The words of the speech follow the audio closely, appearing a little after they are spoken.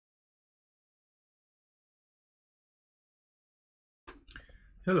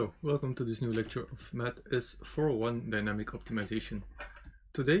Hello, welcome to this new lecture of Math-S401 dynamic optimization.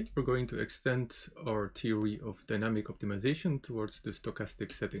 Today we're going to extend our theory of dynamic optimization towards the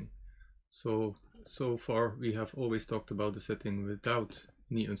stochastic setting. So far we have always talked about the setting without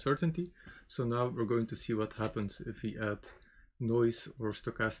any uncertainty. So now we're going to see what happens if we add noise or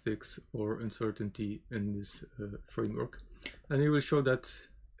stochastics or uncertainty in this framework. And it will show that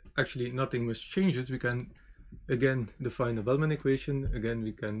actually nothing much changes. We can again define a Bellman equation, again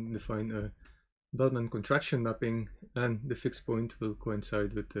we can define a Bellman contraction mapping, and the fixed point will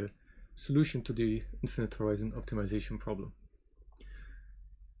coincide with the solution to the infinite horizon optimization problem.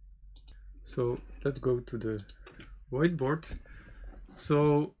 So let's go to the whiteboard.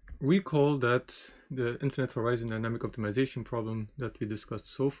 So recall that the infinite horizon dynamic optimization problem that we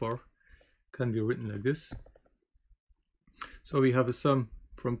discussed so far can be written like this. So we have a sum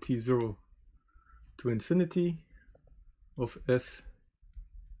from t0 to infinity of f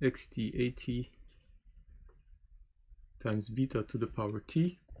xt at times beta to the power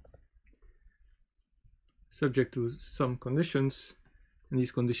t, subject to some conditions, and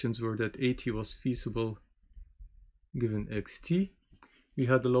these conditions were that at was feasible given xt. We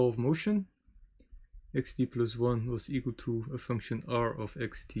had the law of motion. Xt plus 1 was equal to a function r of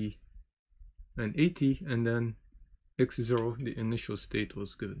xt and at, and then x0, the initial state,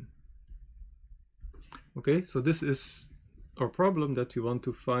 was given. Okay, so this is our problem, that we want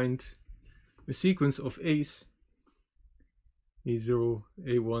to find a sequence of a's, a0,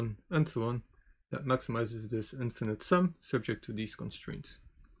 a1, and so on, that maximizes this infinite sum subject to these constraints.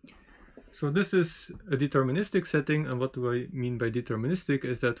 So this is a deterministic setting, and what do I mean by deterministic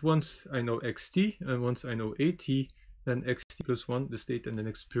is that once I know xt and once I know at, then xt plus 1, the state in the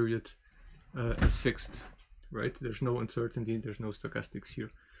next period, is fixed, right? There's no uncertainty, there's no stochastics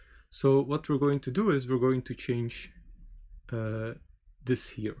here. So what we're going to do is we're going to change this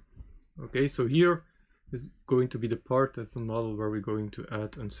here. Okay, so here is going to be the part of the model where we're going to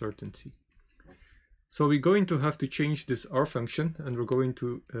add uncertainty. So we're going to have to change this R function, and we're going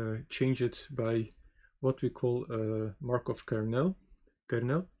to change it by what we call a Markov kernel,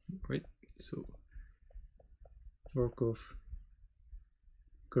 right? So Markov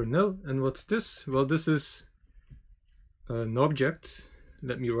kernel, and what's this? Well, this is an object.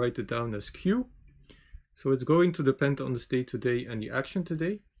 Let me write it down as Q. So it's going to depend on the state today and the action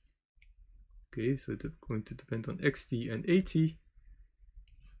today. Okay, so it's going to depend on xt and at.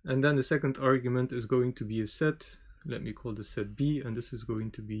 And then the second argument is going to be a set. Let me call the set B, and this is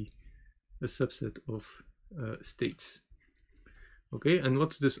going to be a subset of states. Okay, and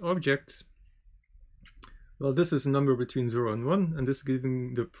what's this object? Well, this is a number between 0 and 1, and this is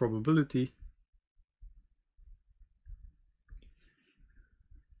giving the probability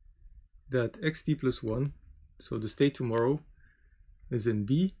that xt plus 1, so the state tomorrow, is in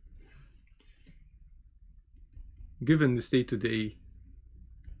B, given the state today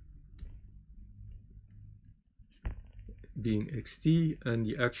being xt and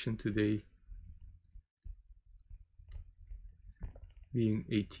the action today being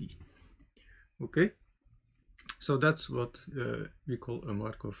at. Okay, so that's what we call a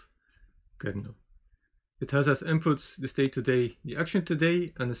Markov kernel. It has as inputs the state today, the action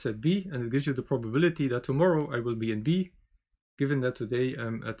today, and a set B, and it gives you the probability that tomorrow I will be in B, given that today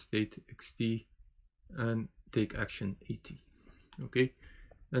I'm at state xt and take action at. Okay,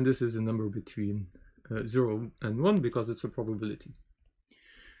 and this is a number between 0 and 1 because it's a probability.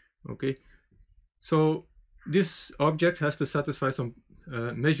 Okay, so this object has to satisfy some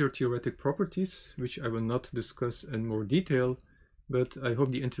measure theoretic properties, which I will not discuss in more detail, but I hope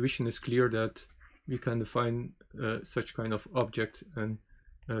the intuition is clear that we can define such kind of object and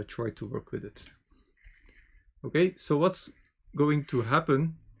try to work with it. Okay, so what's going to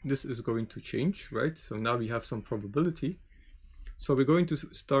happen? This is going to change, right? So now we have some probability. So we're going to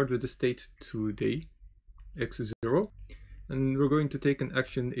start with the state today, x0, and we're going to take an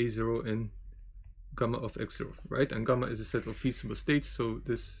action a0 in gamma of x0, right? And gamma is a set of feasible states, so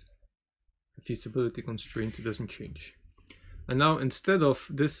this feasibility constraint doesn't change. And now instead of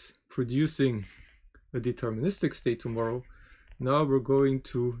this producing a deterministic state tomorrow, now we're going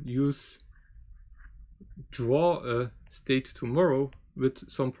to draw a state tomorrow with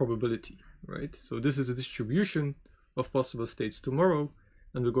some probability, right? So this is a distribution of possible states tomorrow,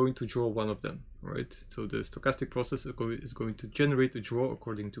 and we're going to draw one of them, right? So the stochastic process is going to generate a draw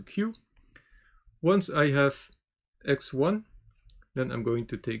according to Q. Once I have x1, then I'm going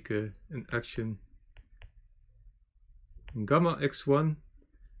to take an action in gamma x1.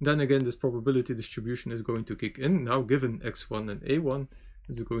 Then again, this probability distribution is going to kick in. Now, given x1 and a1,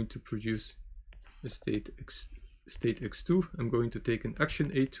 it's going to produce a state state x2, I'm going to take an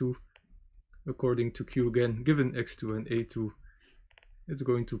action a2 according to Q again. Given x2 and a2, it's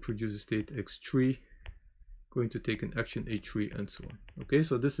going to produce a state x3, going to take an action a3, and so on. Okay,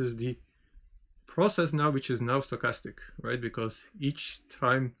 so this is the process now, which is now stochastic, right? Because each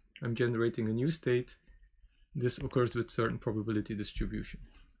time I'm generating a new state, this occurs with certain probability distribution.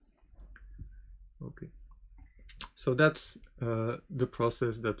 Okay, so that's the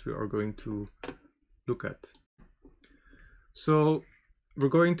process that we are going to look at. So we're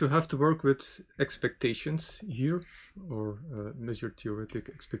going to have to work with expectations here, or measure theoretic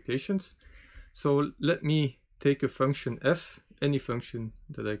expectations. So let me take a function f, any function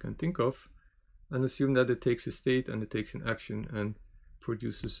that I can think of, and assume that it takes a state and it takes an action and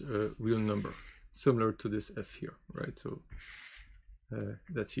produces a real number, similar to this f here, right? So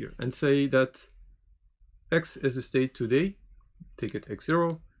that's here. And say that x is the state today, take it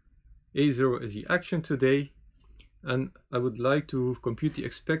x0, a0 is the action today, and I would like to compute the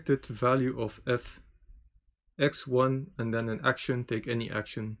expected value of f x1, and then an action, take any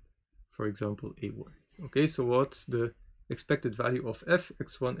action, for example a1. Okay, so what's the expected value of f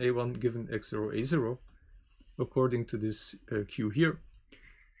x1 a1 given x0 a0 according to this Q here?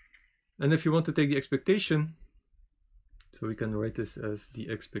 And if you want to take the expectation, so we can write this as the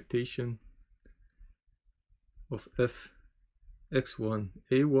expectation of f x1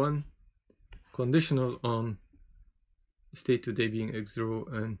 a1 conditional on state today being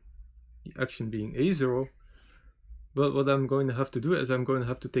x0 and the action being a0. Well, what I'm going to have to do is I'm going to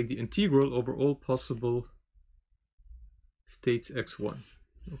have to take the integral over all possible states x1.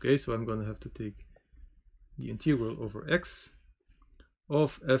 Okay, so I'm going to have to take the integral over x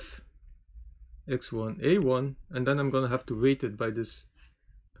of f x1 a1, and then I'm going to have to weight it by this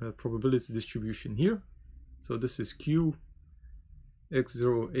probability distribution here. So this is q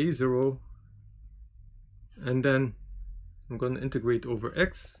x0 a0, and then I'm going to integrate over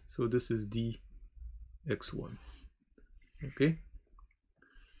x, so this is d x1. Okay,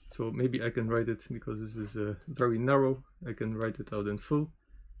 so maybe I can write it, because this is very narrow, I can write it out in full.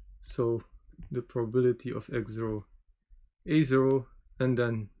 So the probability of x0 a0, and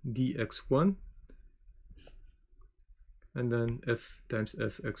then dx1, and then f times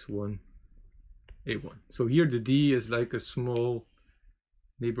f x1 a1. So here the d is like a small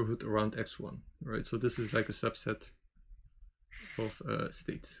neighborhood around x1, right? So this is like a subset of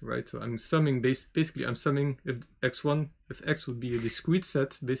states, right? So I'm summing, basically I'm summing if x1, if x would be a discrete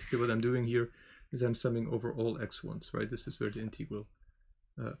set, basically what I'm doing here is I'm summing over all x1s, right? This is where the integral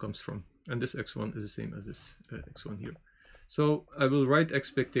comes from, and this x1 is the same as this x1 here. So I will write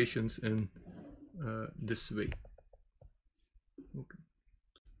expectations in this way. Okay.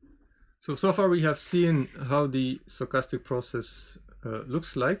 So far we have seen how the stochastic process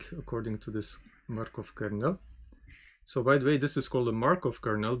looks like according to this Markov kernel. So by the way, this is called a Markov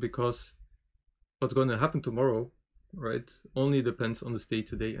kernel because what's going to happen tomorrow, right, only depends on the state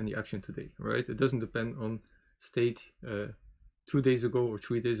today and the action today, right? It doesn't depend on state 2 days ago or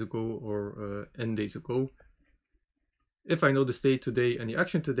 3 days ago or n days ago. If I know the state today and the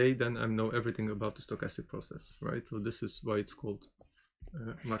action today, then I know everything about the stochastic process, right? So this is why it's called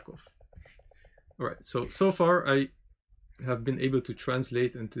Markov. All right, so far I have been able to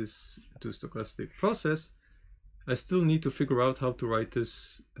translate into stochastic process. I still need to figure out how to write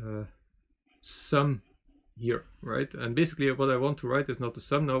this sum here, right? And basically what I want to write is not the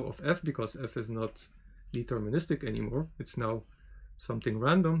sum now of f, because f is not deterministic anymore. It's now something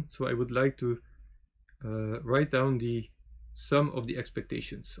random. So I would like to write down the sum of the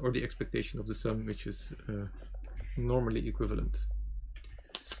expectations, or the expectation of the sum, which is normally equivalent.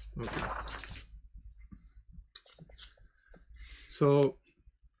 Okay. So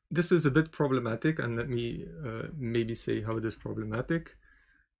this is a bit problematic, and let me maybe say how it is problematic,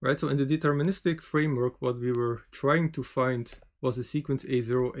 right? So in the deterministic framework, what we were trying to find was a sequence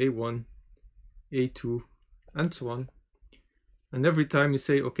a0, a1, a2, and so on. And every time you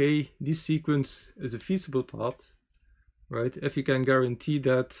say, okay, this sequence is a feasible path, right? If you can guarantee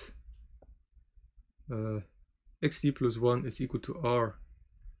that xt plus 1 is equal to r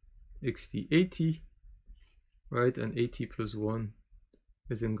xt at, right? And at plus 1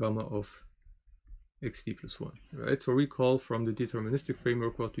 is in gamma of xt plus 1, right? So recall from the deterministic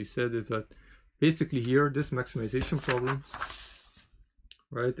framework, what we said is that basically here, this maximization problem,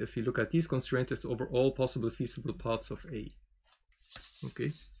 right? If you look at these constraints, it's over all possible feasible paths of A.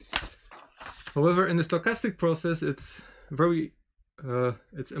 Okay. However, in the stochastic process, it's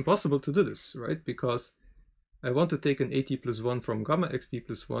it's impossible to do this, right? Because I want to take an at plus 1 from gamma xt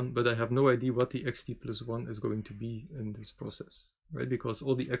plus 1, but I have no idea what the xt plus 1 is going to be in this process, right? Because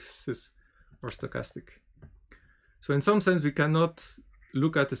all the x's are stochastic. So in some sense, we cannot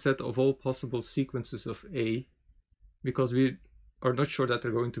look at the set of all possible sequences of A because we are not sure that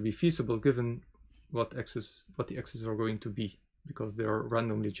they're going to be feasible given what the x's are going to be, because they are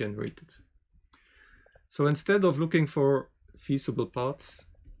randomly generated. So instead of looking for feasible paths,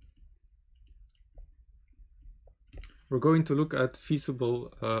 we're going to look at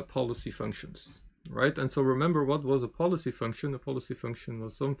feasible policy functions, right? And so remember, what was a policy function? A policy function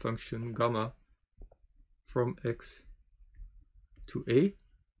was some function gamma from x to a.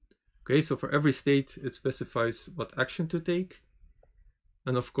 Okay, so for every state it specifies what action to take,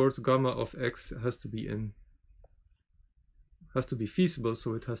 and of course gamma of x has to be feasible,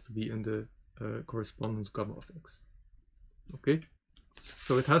 so it has to be in the correspondence gamma of x. Okay,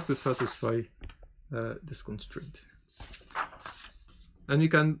 so it has to satisfy this constraint. And we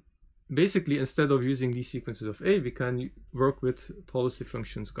can basically, instead of using these sequences of A, we can work with policy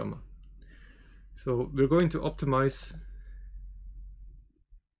functions gamma. So we're going to optimize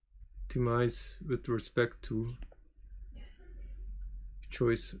with respect to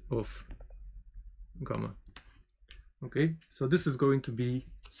choice of gamma. Okay, so this is going to be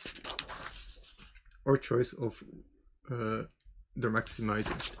our choice of the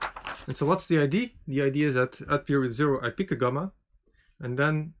maximizer. And so what's the idea? The idea is that at period 0 I pick a gamma, and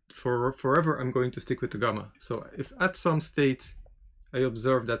then for forever I'm going to stick with the gamma. So if at some state I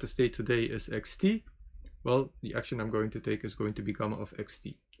observe that the state today is xt, well, the action I'm going to take is going to be gamma of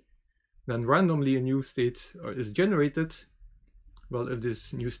xt. Then randomly a new state is generated. Well, if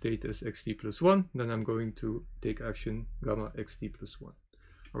this new state is xt plus 1, then I'm going to take action gamma xt plus 1.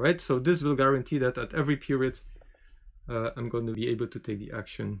 All right, so this will guarantee that at every period I'm going to be able to take the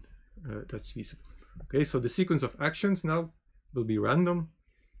action that's feasible. Okay, so the sequence of actions now will be random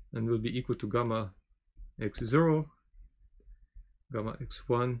and will be equal to gamma x0, gamma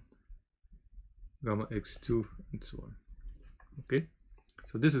x1, gamma x2, and so on. Okay,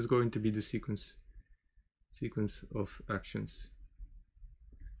 so this is going to be the sequence of actions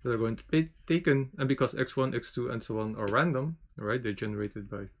that are going to be taken, and because x1, x2, and so on are random, right? They're generated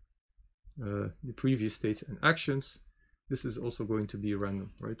by the previous states and actions. This is also going to be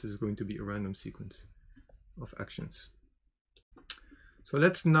random, right? This is going to be a random sequence of actions. So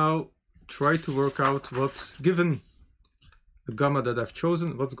let's now try to work out what, given the gamma that I've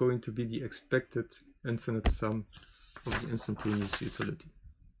chosen, what's going to be the expected infinite sum of the instantaneous utility.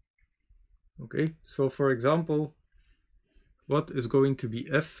 Okay, so for example, what is going to be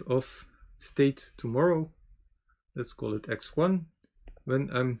f of state tomorrow? Let's call it x1. When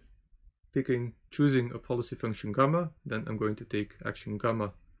I'm choosing a policy function gamma, then I'm going to take action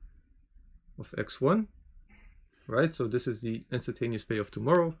gamma of x1. Right, so this is the instantaneous pay of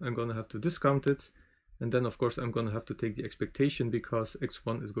tomorrow. I'm going to have to discount it, and then of course I'm going to have to take the expectation because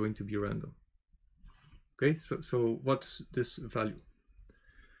x1 is going to be random. Okay, so what's this value?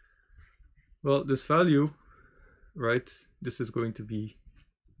 Well, this value, right, this is going to be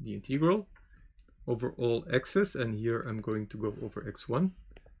the integral over all x's, and here I'm going to go over x1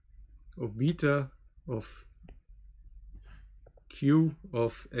 of beta of q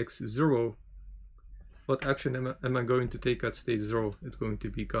of x0. What action am I going to take at state 0? It's going to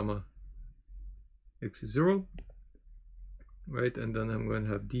be gamma x0, right? And then I'm going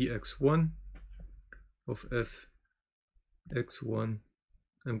to have dx1 of f x1.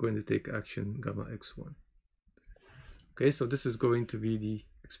 I'm going to take action gamma x1. Okay, so this is going to be the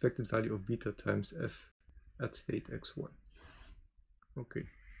expected value of beta times f at state x1. Okay.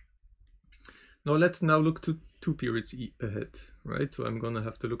 Now let's look to 2 periods ahead, right? So I'm going to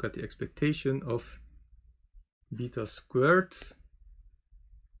have to look at the expectation of beta squared,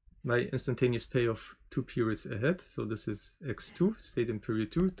 my instantaneous pay of 2 periods ahead. So this is x2, state in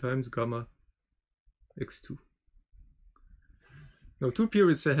period 2, times gamma x2. Now 2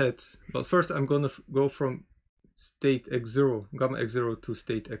 periods ahead, well, first I'm going to go from state x0, gamma x0 to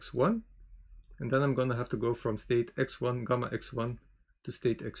state x1, and then I'm going to have to go from state x1, gamma x1 to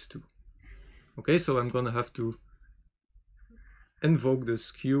state x2. Okay, so I'm going to have to invoke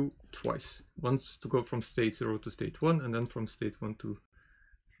this q twice, once to go from state 0 to state 1, and then from state 1 to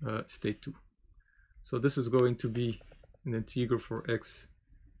state 2. So this is going to be an integral for x.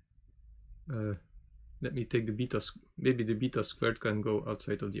 Let me take the beta, maybe the beta squared can go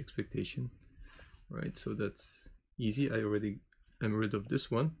outside of the expectation, right? So that's easy. I already am rid of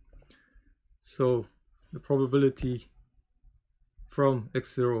this one. So the probability from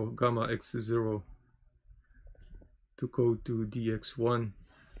x0, gamma x0 to go to dx1,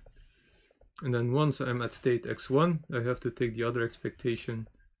 and then once I'm at state x1, I have to take the other expectation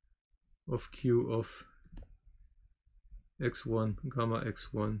of q of x1, gamma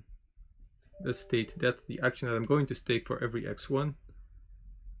x1 let's state that the action that I'm going to take for every x1,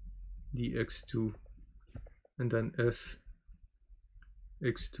 dx2, and then f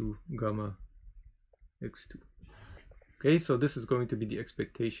x2 gamma x2. Okay, so this is going to be the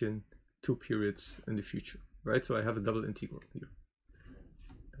expectation 2 periods in the future, right? So I have a double integral here.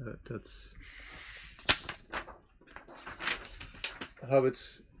 That's how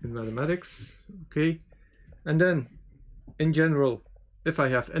it's in mathematics. Okay, and then in general, if I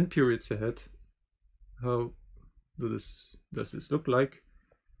have n periods ahead, how does this look like?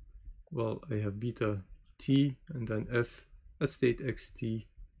 Well, I have beta t and then f at state xt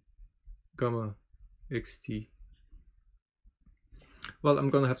gamma xt. Well, I'm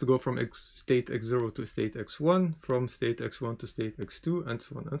going to have to go from state x0 to state x1, from state x1 to state x2, and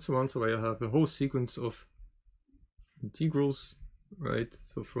so on and so on. So I have a whole sequence of integrals, right?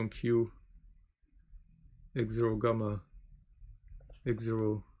 So from q x0 gamma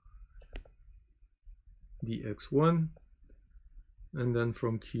x0 dx1, and then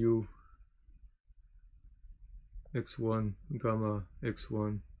from q x1 gamma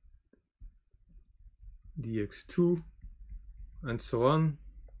x1 dx2, and so on,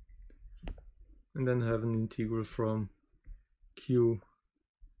 and then have an integral from q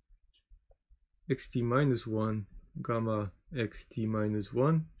xt minus 1 gamma xt minus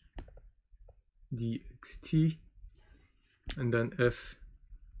 1 dxt, and then f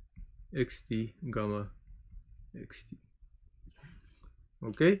xt gamma xt.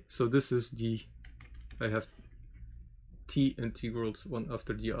 Okay, so this is I have t integrals one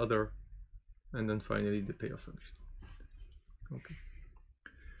after the other, and then finally the payoff function. Okay,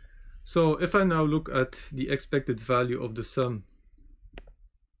 so if I now look at the expected value of the sum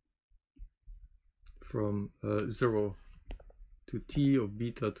from 0 to t of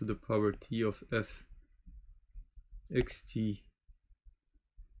beta to the power t of f xt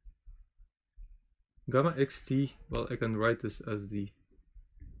gamma xt, well, I can write this as the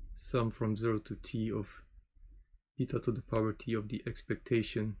sum from 0 to t of beta to the power t of the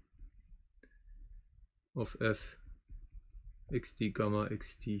expectation of f xt gamma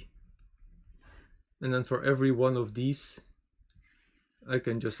xt. And then for every one of these, I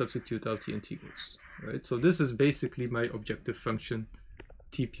can just substitute out the integrals, right? So this is basically my objective function,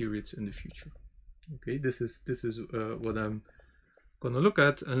 t periods in the future. Okay, this is what I'm gonna look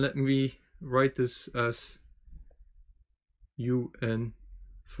at, and let me write this as un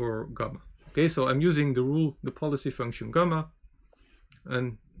for gamma. Okay, so I'm using the rule, the policy function gamma,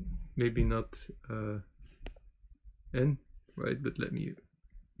 and maybe not n, right? But let me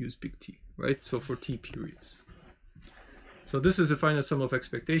use big T, right? So for t periods. So this is a finite sum of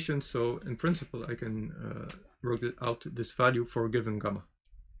expectations. So in principle, I can work out this value for a given gamma.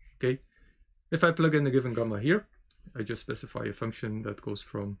 Okay, if I plug in a given gamma here, I just specify a function that goes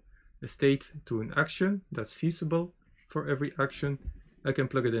from a state to an action that's feasible for every action. I can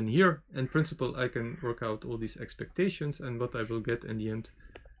plug it in here. In principle, I can work out all these expectations, and what I will get in the end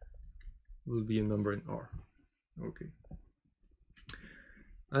will be a number in R. Okay.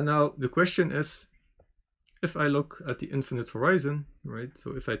 And now the question is, if I look at the infinite horizon, right?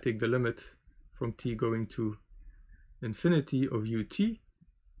 So if I take the limit from t going to infinity of ut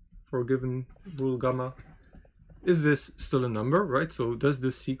for a given rule gamma, is this still a number, right? So does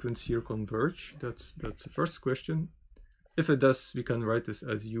this sequence here converge? That's the first question. If it does, we can write this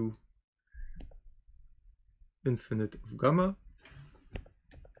as u infinite of gamma.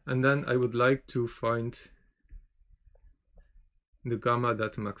 And then I would like to find the gamma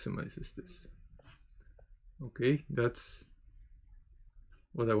that maximizes this. Okay, that's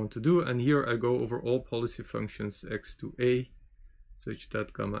what I want to do. And here I go over all policy functions x to a, such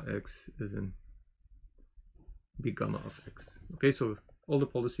that gamma x is in big gamma of x. Okay, so all the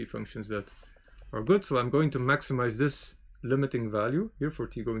policy functions that are good. So I'm going to maximize this limiting value here for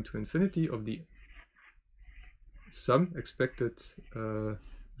t going to infinity of the sum expected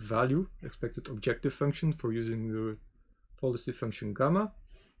value, expected objective function for using the policy function gamma.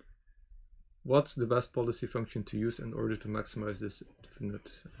 What's the best policy function to use in order to maximize this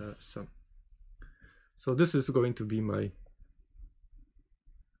infinite sum? So this is going to be my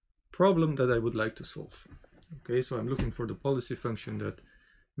problem that I would like to solve. Okay, so I'm looking for the policy function that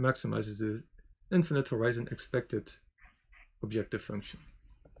maximizes the infinite horizon expected objective function.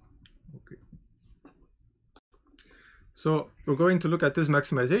 Okay. So we're going to look at this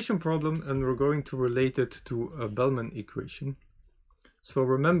maximization problem, and we're going to relate it to a Bellman equation. So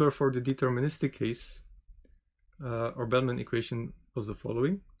remember, for the deterministic case, our Bellman equation was the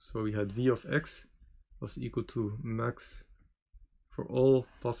following. So we had v of x was equal to max for all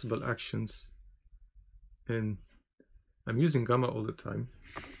possible actions in, I'm using gamma all the time,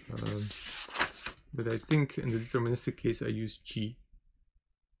 but I think in the deterministic case I used G.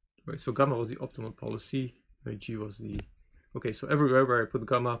 Right, so gamma was the optimal policy, G was the... Okay, so everywhere where I put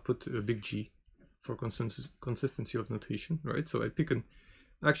gamma, put a big G for consistency of notation, right? So I pick an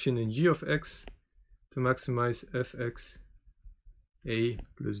action in G of X to maximize fx a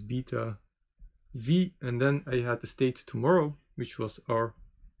plus beta v, and then I had the state tomorrow, which was r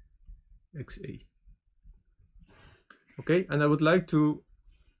xa. Okay, and I would like to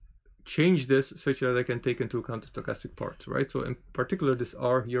change this such that I can take into account the stochastic part, right? So in particular, this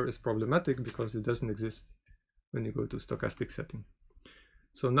r here is problematic because it doesn't exist when you go to stochastic setting.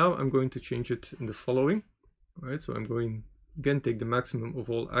 So now I'm going to change it in the following, right? So I'm going again take the maximum of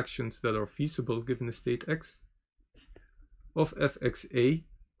all actions that are feasible given the state x of fxa.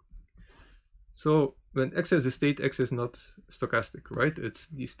 So when x has a state, x is not stochastic, right? It's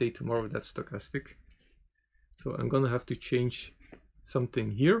the state tomorrow that's stochastic. So I'm going to have to change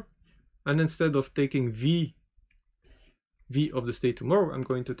something here. And instead of taking v of the state tomorrow, I'm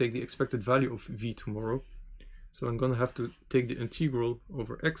going to take the expected value of v tomorrow. So I'm going to have to take the integral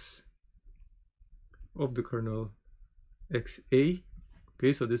over x of the kernel xa.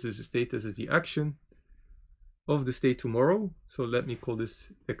 Okay, so this is the state, this is the action of the state tomorrow. So let me call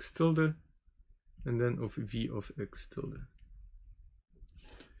this x tilde, and then of v of x tilde.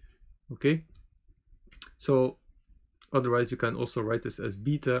 Okay, so otherwise you can also write this as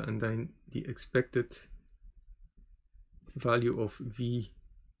beta and then the expected value of v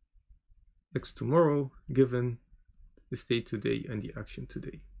x tomorrow given the state today and the action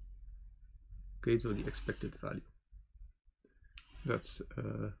today. Okay, so the expected value. That's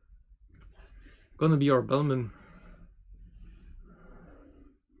gonna be our Bellman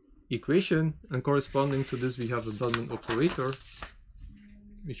equation, and corresponding to this we have a Bellman operator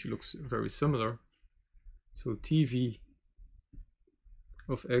which looks very similar. So tv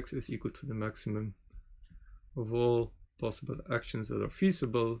of x is equal to the maximum of all possible actions that are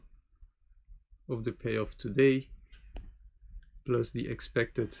feasible of the payoff today plus the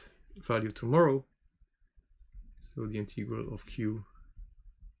expected value tomorrow. So the integral of q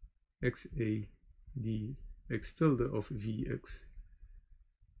xa dx tilde of vx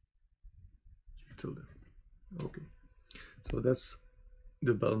tilde. Okay, so that's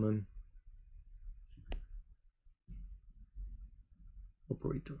the Bellman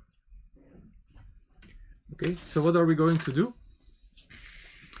operator. Okay, so what are we going to do?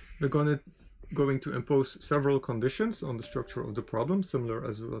 We're going to impose several conditions on the structure of the problem, similar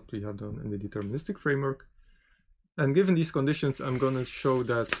as what we have done in the deterministic framework. And given these conditions, I'm going to show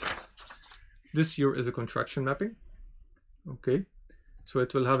that this here is a contraction mapping. Okay, so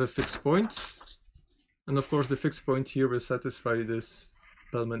it will have a fixed point. And of course, the fixed point here will satisfy this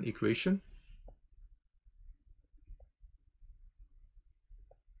Bellman equation.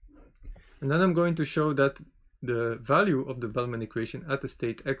 And then I'm going to show that the value of the Bellman equation at the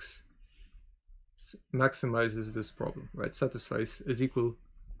state x maximizes this problem, right? Satisfies is equal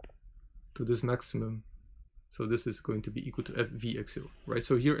to this maximum. So this is going to be equal to fvx0, right?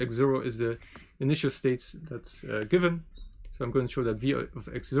 So here x0 is the initial states that's given. So I'm going to show that v of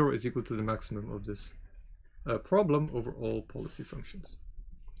x0 is equal to the maximum of this problem over all policy functions.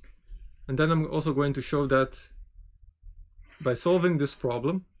 And then I'm also going to show that by solving this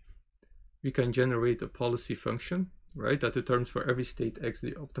problem, we can generate a policy function, right, that determines for every state x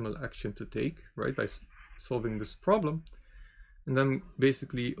the optimal action to take, right, by solving this problem. And I'm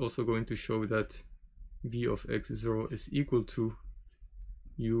basically also going to show that v of x0 is equal to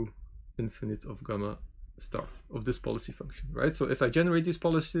u infinite of gamma star of this policy function, right? So if I generate this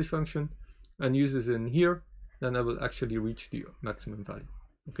policy function and use this in here, then I will actually reach the maximum value.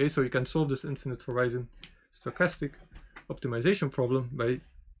 Okay, so you can solve this infinite horizon stochastic optimization problem by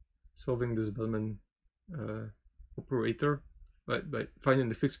solving this Bellman operator, by finding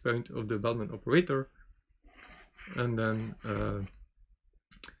the fixed point of the Bellman operator, and then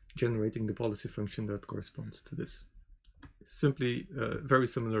generating the policy function that corresponds to this. Simply very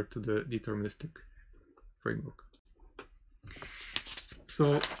similar to the deterministic framework.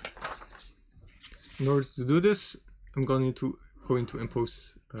 So in order to do this, I'm going to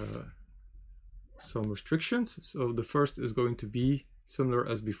impose some restrictions. So the first is going to be similar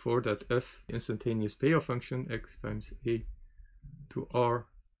as before, that f, instantaneous payoff function, x times a to r,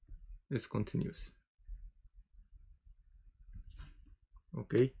 is continuous.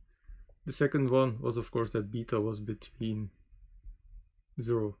 Okay. The second one was, of course, that beta was between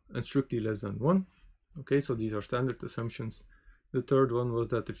 0 and strictly less than 1. Okay, so these are standard assumptions. The third one was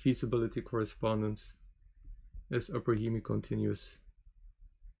that the feasibility correspondence is upper hemicontinuous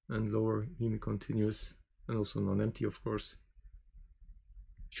and lower hemicontinuous, and also non-empty, of course.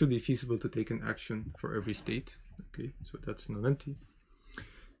 should be feasible to take an action for every state. Okay, so that's non-empty.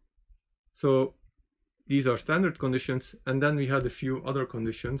 So these are standard conditions, and then we had a few other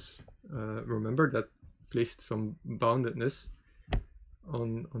conditions, remember, that placed some boundedness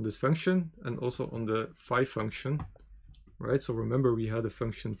on this function and also on the phi function, right? So remember, we had a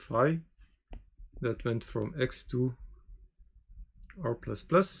function phi that went from x to r plus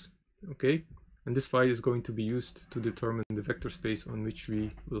plus, okay? And this phi is going to be used to determine the vector space on which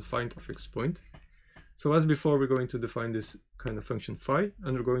we will find our fixed point. So as before, we're going to define this kind of function phi,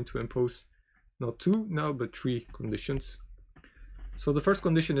 and we're going to impose not 2 now, but 3 conditions. So the first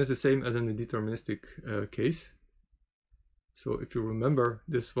condition is the same as in the deterministic case. So if you remember,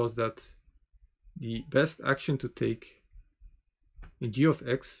 this was that the best action to take in g of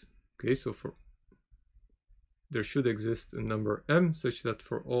x, okay, so there should exist a number m such that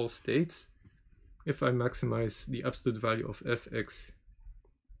for all states, if I maximize the absolute value of fx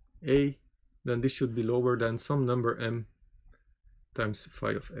a, then this should be lower than some number m times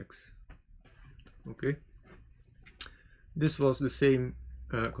phi of x. Okay, this was the same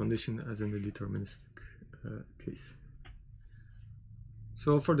condition as in the deterministic case.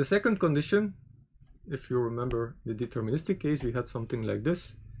 So for the second condition, if you remember the deterministic case, we had something like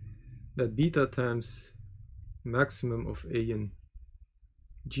this, that beta times maximum of a in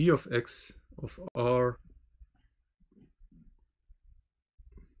g of x of r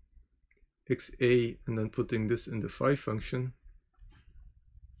xa, and then putting this in the phi function,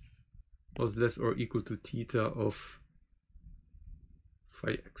 was less or equal to theta of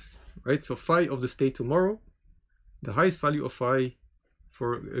phi x, right? So phi of the state tomorrow, the highest value of phi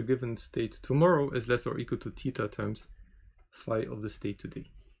for a given state tomorrow is less or equal to theta times phi of the state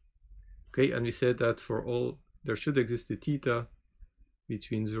today. Okay, and we said that for all, there should exist a theta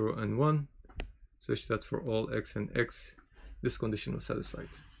between 0 and 1, such that for all x and x, this condition was satisfied.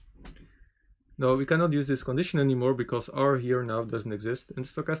 Now we cannot use this condition anymore because r here now doesn't exist in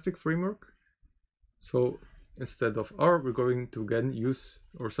stochastic framework. So instead of r, we're going to again use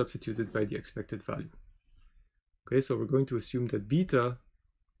or substitute it by the expected value. Okay, so we're going to assume that beta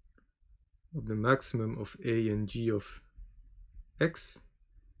of the maximum of a and g of x,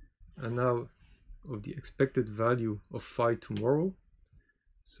 and now of the expected value of phi tomorrow,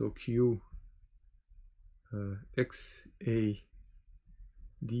 so q x a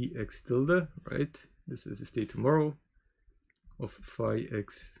dx tilde, right? This is the state tomorrow of phi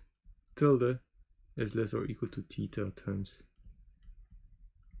x tilde is less or equal to theta times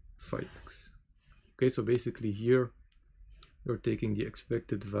phi x. Okay, so basically here you're taking the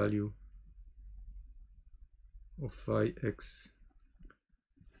expected value of phi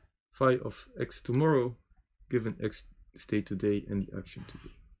of x tomorrow given x state today and the action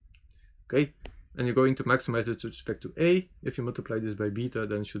today. Okay, and you're going to maximize it with respect to a. If you multiply this by beta,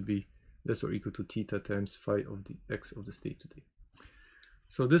 then it should be less or equal to theta times phi of the x of the state today.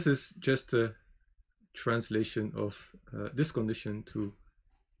 So this is just a translation of this condition to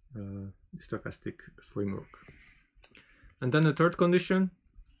the stochastic framework. And then the third condition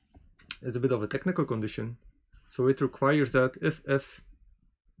is a bit of a technical condition. So it requires that if f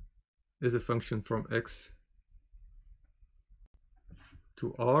is a function from x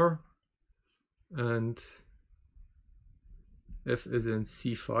to r, and f is in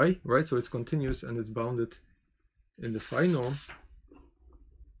C phi, right? So it's continuous and it's bounded in the phi norm.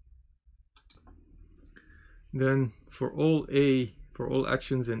 Then for all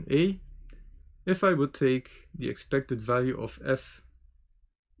actions in A, if I would take the expected value of f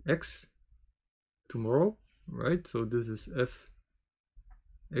x tomorrow, right? So this is f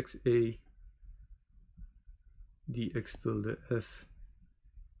xa dx tilde f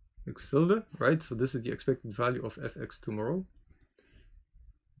x tilde, right? So this is the expected value of fx tomorrow.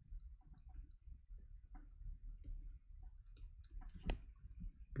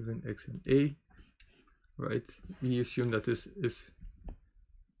 Given x and a, right? We assume that this is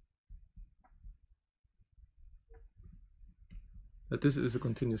a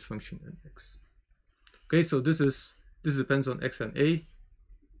continuous function in x. Okay, so this depends on x and a.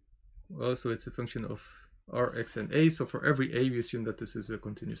 Well, so it's a function of r, x, and a. So for every a, we assume that this is a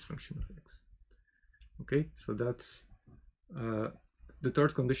continuous function of x. Okay, so that's the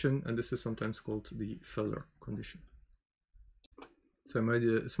third condition, and this is sometimes called the Feller condition. So I made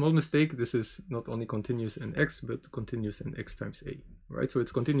a small mistake. This is not only continuous in x, but continuous in x times a, right? So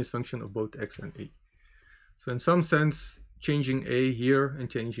it's a continuous function of both x and a. So in some sense, changing a here and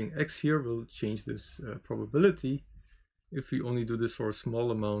changing x here will change this probability. If we only do this for a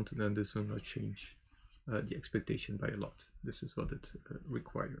small amount, then this will not change the expectation by a lot. This is what it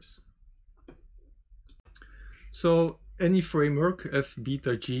requires. So any framework f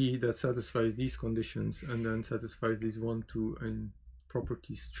beta g that satisfies these conditions and then satisfies these 1, 2, and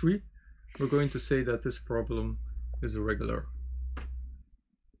properties 3, we're going to say that this problem is a regular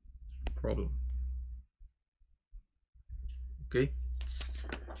problem. Okay?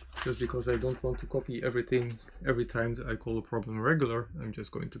 Just because I don't want to copy everything every time that I call a problem regular, I'm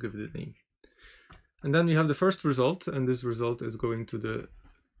just going to give it a name. And then we have the first result, and this result is going to the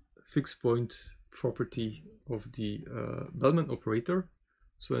fixed point property of the Bellman operator.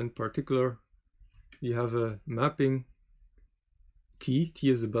 So in particular, we have a mapping T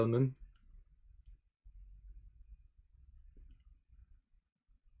is the Bellman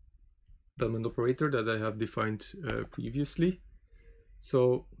operator that I have defined previously.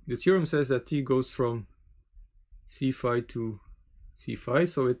 So the theorem says that T goes from C phi to C phi,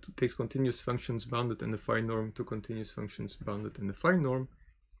 so it takes continuous functions bounded in the phi norm to continuous functions bounded in the phi norm,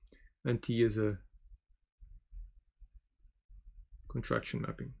 and T is a contraction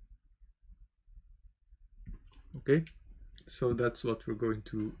mapping. Okay, so that's what we're going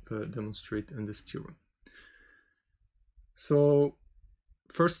to demonstrate in this theorem. So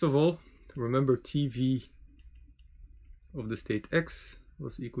first of all, remember TV of the state x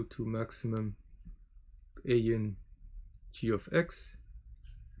was equal to maximum a in g of x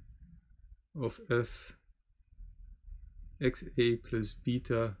of f xa plus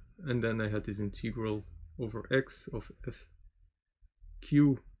beta, and then I had this integral over x of f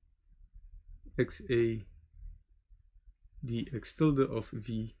q xa dx tilde of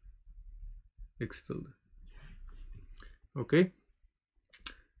v x tilde. Okay,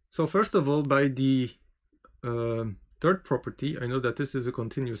 so first of all, by the third property, I know that this is a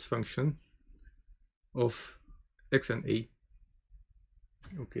continuous function of x and a.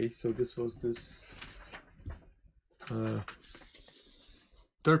 Okay, so this was this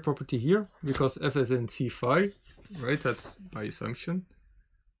third property here, because f is in C phi, right? That's by assumption,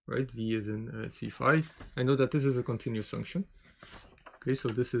 right? V is in C phi. I know that this is a continuous function. Okay, so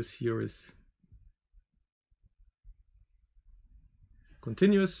this is here is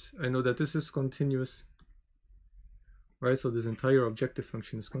continuous. I know that this is continuous, right? So this entire objective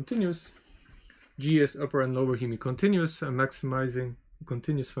function is continuous. G is upper and lower hemicontinuous. I'm maximizing a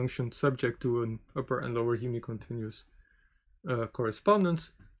continuous function subject to an upper and lower hemicontinuous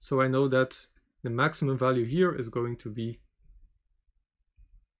correspondence. So I know that the maximum value here is going to be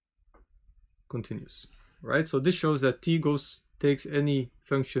continuous, right? So this shows that T takes any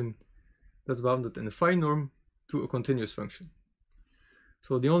function that's bounded in the phi norm to a continuous function.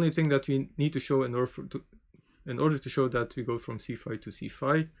 So the only thing that we need to show in order to show that we go from C phi to C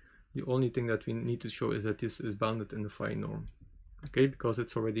phi, the only thing that we need to show is that this is bounded in the phi norm. Okay, because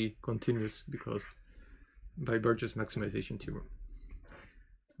it's already continuous because by Burgess maximization theorem.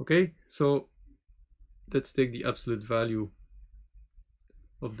 Okay, so let's take the absolute value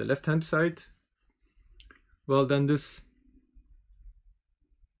of the left hand side. Well, then this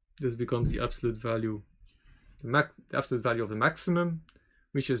becomes the absolute value, the absolute value of the maximum,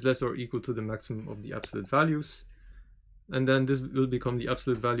 which is less or equal to the maximum of the absolute values. And then this will become the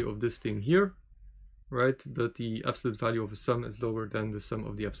absolute value of this thing here, right? But the absolute value of a sum is lower than the sum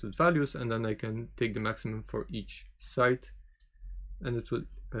of the absolute values, and then I can take the maximum for each side, and it will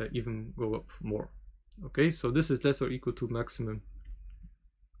even go up more. Okay, so this is less or equal to maximum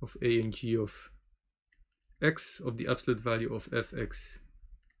of a and g of x of the absolute value of fx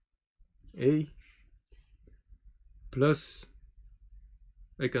a, plus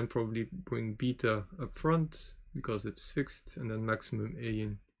I can probably bring beta up front because it's fixed, and then maximum a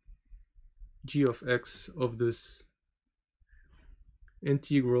in g of x of this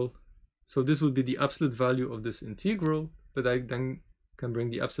integral. So this would be the absolute value of this integral, but I then can bring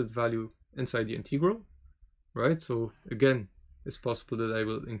the absolute value inside the integral, right? So again, it's possible that I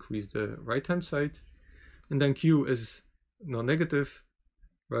will increase the right hand side, and then q is non-negative,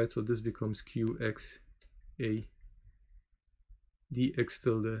 right? So this becomes qx a dx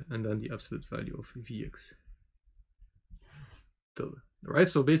tilde, and then the absolute value of vx tilde, right?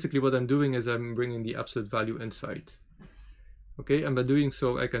 So basically what I'm doing is I'm bringing the absolute value inside. Okay, and by doing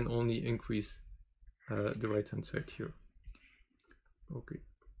so I can only increase the right hand side here. Okay,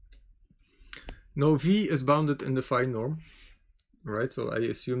 now v is bounded in the phi norm, right? So I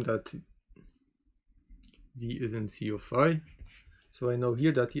assume that v is in C of phi. So I know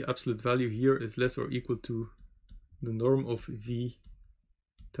here that the absolute value here is less or equal to the norm of v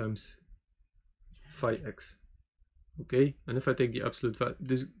times phi x. Okay, and if I take the absolute value,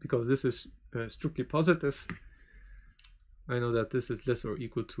 because this is strictly positive, I know that this is less or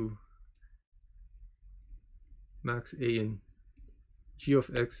equal to max a in g of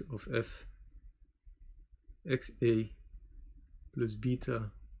x of f xa plus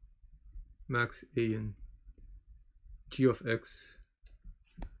beta max a n g of x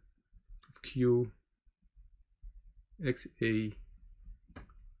of q xa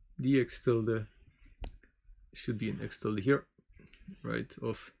dx tilde should be an x tilde here, right,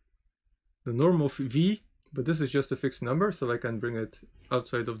 of the norm of v, but this is just a fixed number, so I can bring it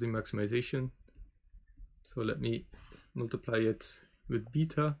outside of the maximization. So let me multiply it with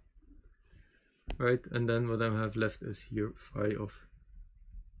beta, right, and then what I have left is here phi of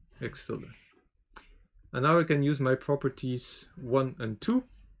x tilde. And now I can use my properties 1 and 2.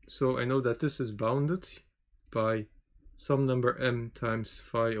 So I know that this is bounded by some number m times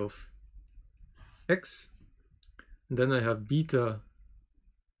phi of x. And then I have beta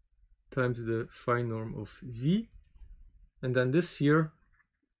times the phi norm of v. And then this here,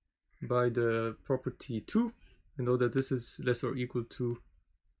 by the property 2, I know that this is less or equal to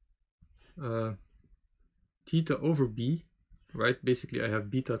theta over b, right? Basically I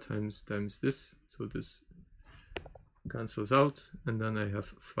have beta times this, so this cancels out, and then I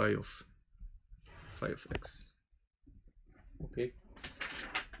have phi of x. Okay.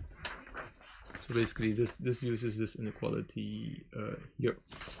 So basically this uses this inequality here.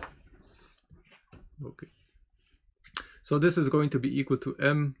 Okay. So this is going to be equal to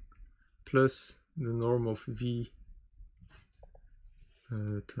m plus the norm of v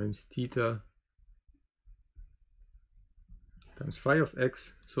times theta times phi of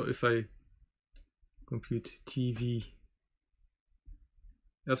x. So if I compute tv,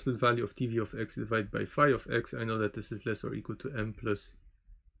 absolute value of tv of x divided by phi of x, I know that this is less or equal to m plus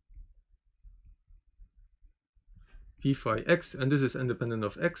v phi x, and this is independent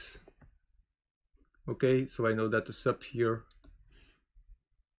of x. Okay, so I know that the sub here,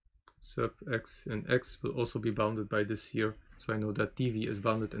 sub x and x, will also be bounded by this here. So I know that tv is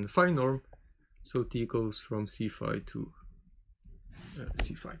bounded in the phi norm, so t goes from c phi to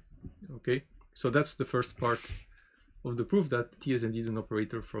c phi. Okay, so that's the first part of the proof, that t is indeed an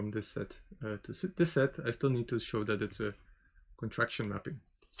operator from this set to this set. I still need to show that it's a contraction mapping.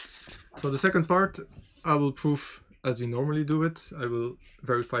 So the second part, I will prove as we normally do it. I will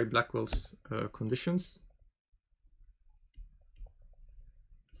verify Blackwell's conditions.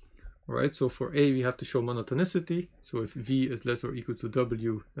 Alright, so for A we have to show monotonicity. So if V is less or equal to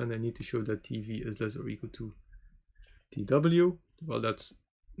W, then I need to show that TV is less or equal to TW. Well, that's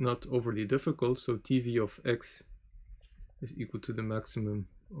not overly difficult. So TV of X is equal to the maximum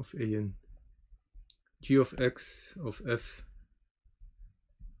of A n G of X of F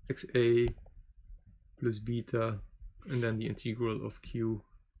XA plus beta, and then the integral of Q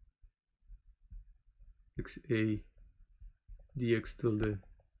XA dx tilde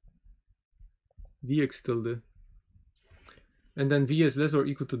Vx tilde, and then V is less or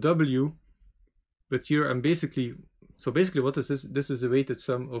equal to W, but here I'm basically what is this? This is a weighted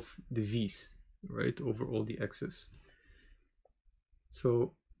sum of the V's, right, over all the X's.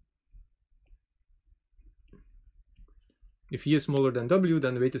 So if V is smaller than W,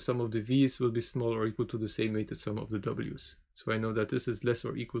 then the weighted sum of the V's will be small or equal to the same weighted sum of the W's. So I know that this is less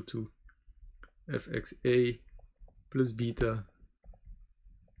or equal to Fxa plus beta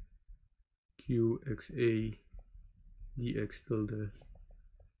Qxa dx tilde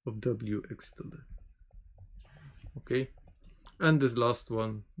of Wx tilde. Okay, and this last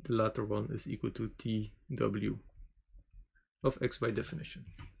one, the latter one, is equal to Tw of X by definition.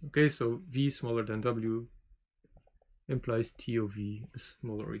 Okay, so V smaller than W implies T of V is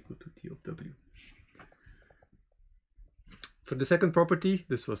smaller or equal to T of W. For the second property,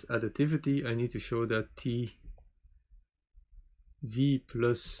 this was additivity, I need to show that T V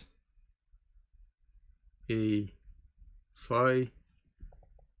plus a phi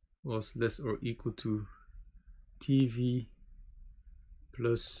was less or equal to TV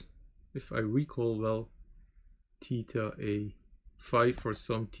plus, if I recall well, theta a phi for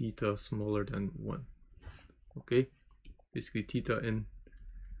some theta smaller than 1. Okay, basically theta in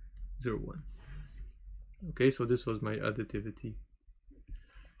 0, 1. Okay, so this was my additivity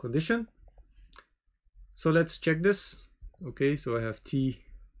condition. So let's check this. Okay, so I have T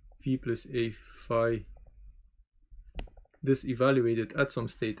V plus a phi, this evaluated at some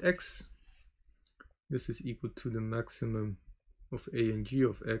state x. This is equal to the maximum of A and G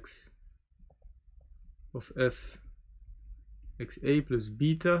of X of F XA plus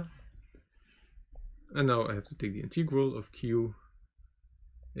beta. And now I have to take the integral of Q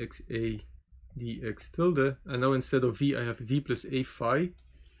XA dx tilde. And now instead of V, I have V plus A phi.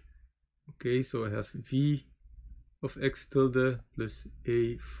 Okay, so I have V of X tilde plus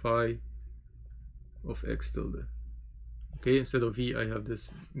A phi of X tilde. Okay, instead of V, I have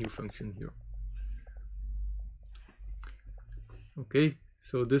this new function here. Okay,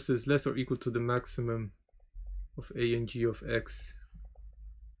 so this is less or equal to the maximum of a and g of x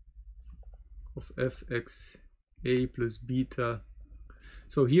of fx a plus beta.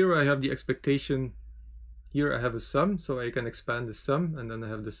 So here I have the expectation, here I have a sum, so I can expand the sum, and then I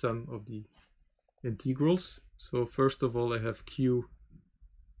have the sum of the integrals. So first of all I have q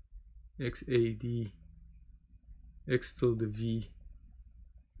x a d x tilde v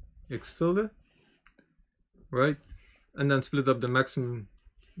x tilde, right? And then split up the maximum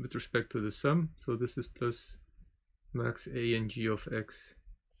with respect to the sum. So this is plus max a and g of x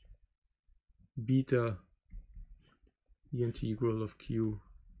beta the integral of q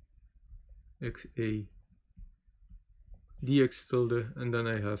x a dx tilde, and then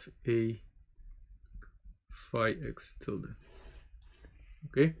I have a phi x tilde.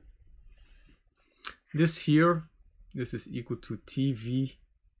 Okay, this here, this is equal to tv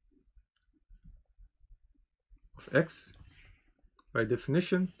of x by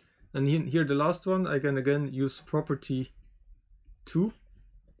definition. And here the last one, I can again use property 2,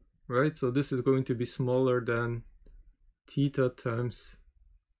 right? So this is going to be smaller than theta times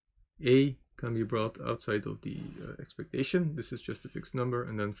a can be brought outside of the expectation. This is just a fixed number,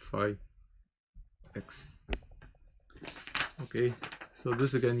 and then phi x. Okay, so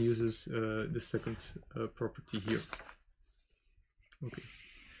this again uses the second property here. Okay,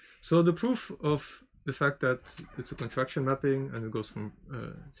 so the proof of the fact that it's a contraction mapping and it goes from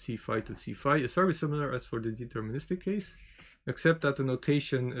C phi to C phi is very similar as for the deterministic case, except that the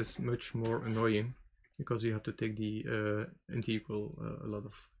notation is much more annoying because you have to take the integral a lot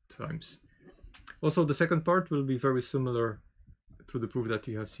of times. Also, the second part will be very similar to the proof that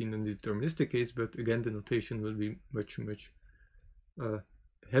you have seen in the deterministic case, but again the notation will be much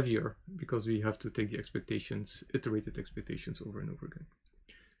heavier because we have to take the expectations, iterated expectations over and over again.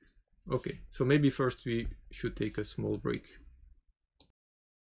 Okay, so maybe first we should take a small break.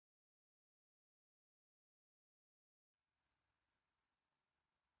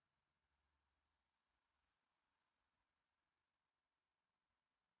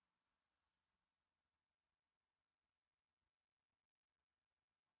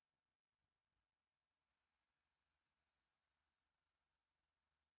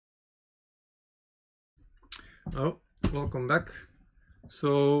 Oh, welcome back.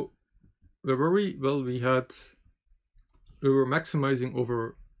 So where were we? Well, we were maximizing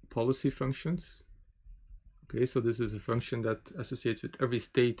over policy functions. Okay, so this is a function that associates with every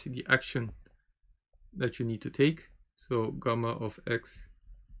state the action that you need to take. So gamma of x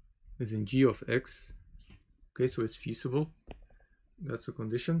is in g of x. Okay, so it's feasible. That's a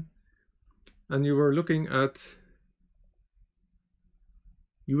condition. And you were looking at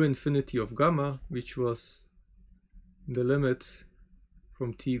u infinity of gamma, which was the limit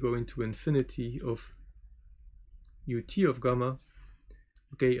from t going to infinity of ut of gamma.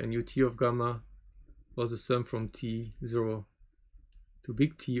 Okay, and ut of gamma was a sum from t0 to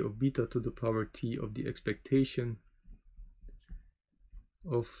big T of beta to the power t of the expectation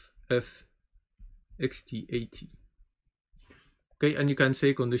of f xt at. Okay, and you can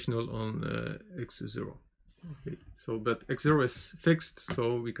say conditional on x0. Okay, so but x0 is fixed,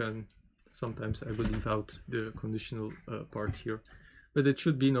 so we can sometimes, I believe, out the conditional part here. But it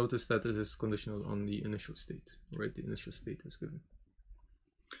should be noticed that this is conditional on the initial state, right? The initial state is given.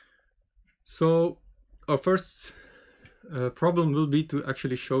 So our first problem will be to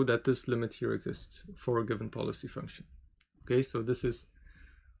actually show that this limit here exists for a given policy function. Okay, so this is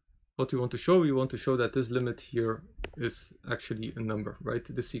what we want to show. We want to show that this limit here is actually a number, right?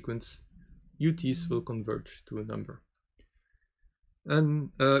 The sequence UTs will converge to a number. And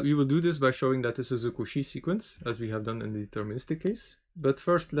we will do this by showing that this is a Cauchy sequence, as we have done in the deterministic case. But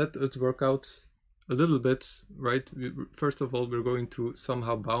first, let us work out a little bit, right? First of all, we're going to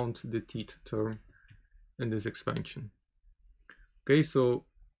somehow bound the θ term in this expansion. Okay, so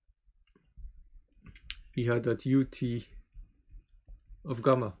we had that ut of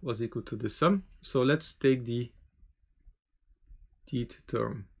gamma was equal to the sum. So let's take the θ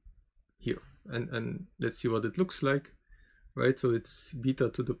term here, and let's see what it looks like. Right, so it's beta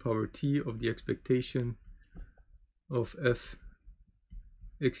to the power t of the expectation of f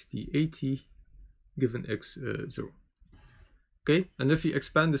xt at given x0. Okay, and if you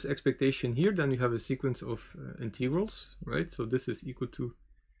expand this expectation here, then you have a sequence of integrals, right? So this is equal to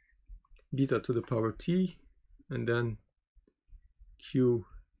beta to the power t, and then q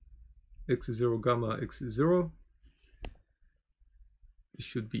x0 gamma x0. This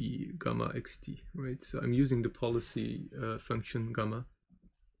should be gamma xt, right? So I'm using the policy function gamma.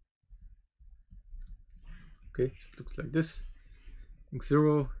 Okay, so it looks like this.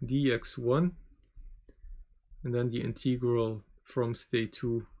 x0 dx1, and then the integral from state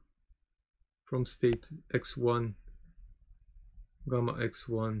x1 gamma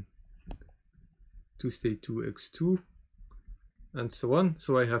x1 to state 2 x2 and so on.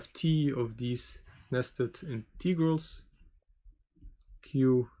 So I have t of these nested integrals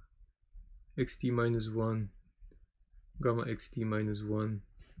q xt minus 1 gamma xt minus 1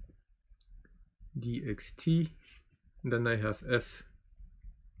 dxt, and then I have f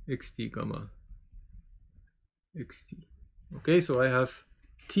xt gamma xt. Okay, so I have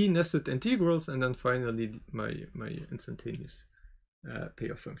t nested integrals, and then finally my instantaneous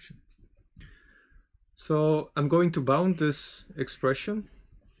payoff function. So I'm going to bound this expression,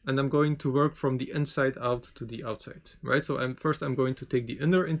 and I'm going to work from the inside out to the outside, right? So first I'm going to take the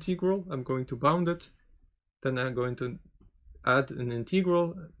inner integral, I'm going to bound it, then I'm going to add an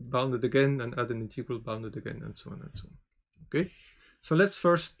integral, bound it again, and add an integral, bound it again, and so on and so on. Okay, so let's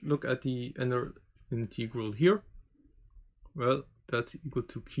first look at the inner integral here. Well, that's equal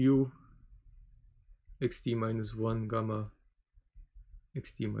to q xt minus 1 gamma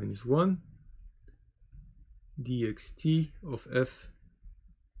xt minus 1 dxt of f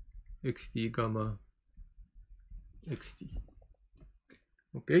xt gamma xt.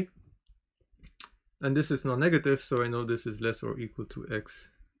 Okay, and this is non-negative, so I know this is less or equal to x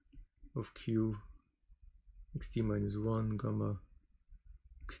of q xt minus 1 gamma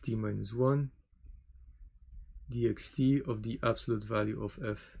xt minus 1 dxt of the absolute value of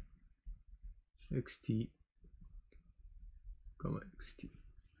f xt gamma xt.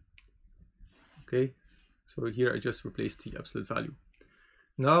 Okay, so here I just replaced the absolute value.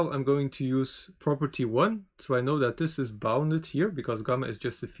 Now I'm going to use property 1, so I know that this is bounded here because gamma is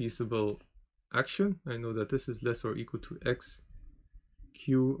just a feasible action. I know that this is less or equal to x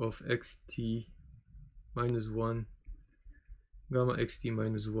q of xt minus 1 gamma xt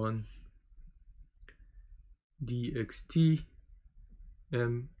minus 1 dxt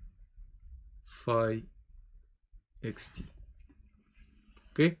m phi xt.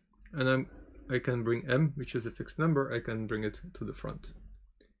 Okay, and I can bring m, which is a fixed number, I can bring it to the front.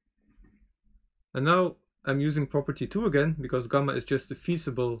 And now I'm using property 2 again because gamma is just a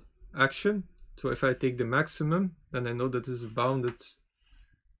feasible action. So if I take the maximum, then I know that this is bounded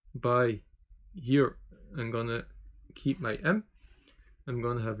by here. I'm gonna keep my m. I'm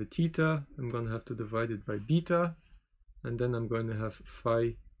gonna have a theta. I'm gonna have to divide it by beta, and then I'm going to have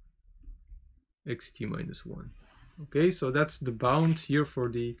phi xt minus 1. Okay, so that's the bound here for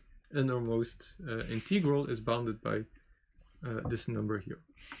the innermost integral is bounded by this number here.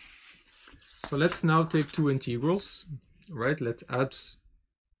 So let's now take two integrals, right? Let's add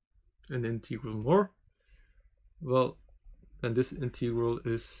an integral more. Well, and this integral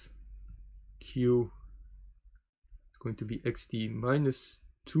is q, it's going to be xt minus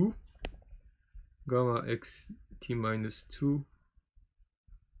 2 gamma xt minus 2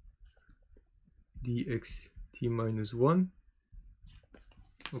 dxt minus 1.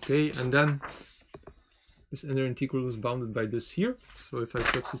 Okay, and then this inner integral is bounded by this here. So if I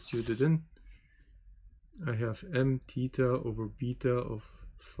substitute it in, I have m theta over beta of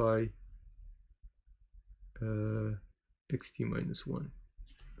phi xt minus 1.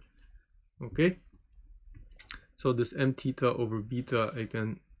 Okay, so this m theta over beta, I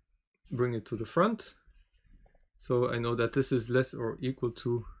can bring it to the front. So I know that this is less or equal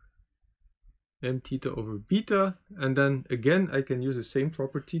to m theta over beta, and then again I can use the same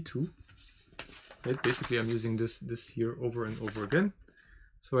property too. Right? Basically I'm using this here over and over again.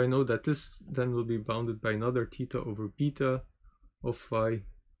 So I know that this then will be bounded by another theta over beta of phi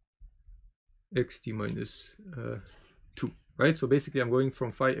xt minus 2. Right? So basically I'm going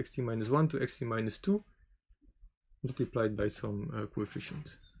from phi xt minus 1 to xt minus 2 multiplied by some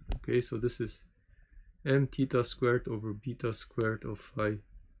coefficient. Okay, so this is m theta squared over beta squared of phi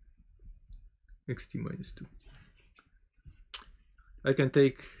xt minus 2. I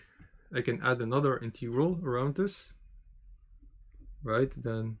can add another integral around this, right?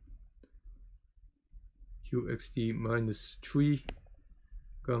 Then q xt minus 3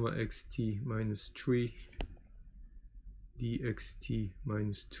 gamma xt minus 3 dxt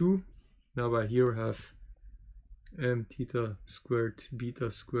minus 2. Now I here have m theta squared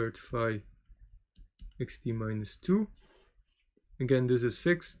beta squared phi xt minus 2. Again, this is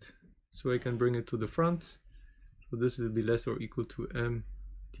fixed, so I can bring it to the front. So this will be less or equal to m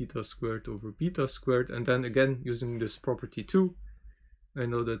theta squared over beta squared, and then again using this property 2, I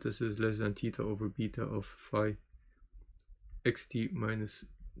know that this is less than theta over beta of phi xt minus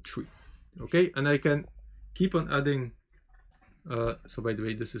 3. Okay, and I can keep on adding, so by the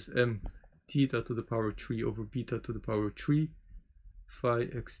way, this is m theta to the power 3 over beta to the power 3 phi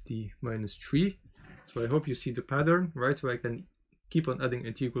xt minus 3. So I hope you see the pattern, right? So I can keep on adding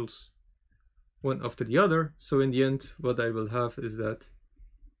integrals one after the other. So in the end, what I will have is that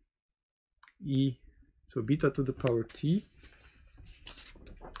so beta to the power t.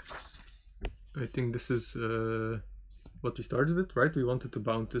 I think this is what we started with, right? We wanted to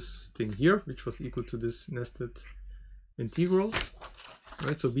bound this thing here, which was equal to this nested integral,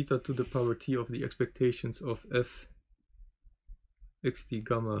 right? So beta to the power t of the expectations of f xt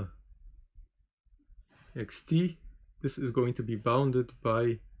gamma xt. This is going to be bounded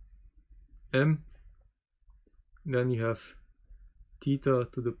by m. Then you have theta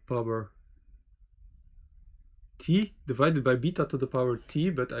to the power t divided by beta to the power t,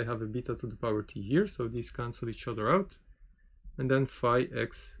 but I have a beta to the power t here, so these cancel each other out. And then phi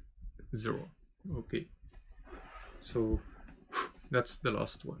x 0. Okay, so that's the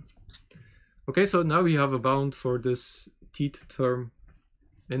last one. Okay, so now we have a bound for this tth term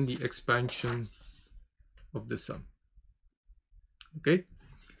and the expansion of the sum. Okay,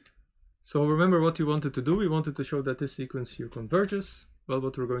 so remember what we wanted to do. We wanted to show that this sequence here converges. Well,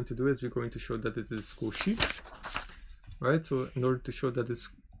 what we're going to do is we're going to show that it is Cauchy, right? So in order to show that it's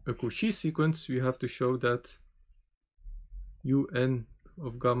a Cauchy sequence, we have to show that un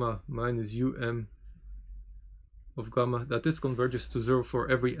of gamma minus um of gamma, that this converges to 0 for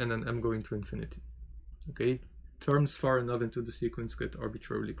every n and m going to infinity. Okay, terms far enough into the sequence get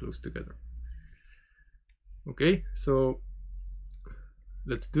arbitrarily close together. Okay, so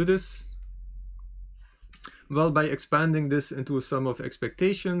let's do this. Well, by expanding this into a sum of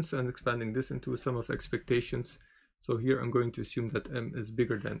expectations and expanding this into a sum of expectations, so here I'm going to assume that m is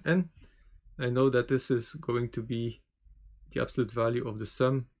bigger than n. I know that this is going to be the absolute value of the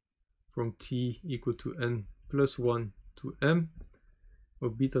sum from t equal to n plus 1 to m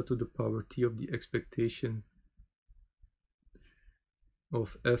of beta to the power t of the expectation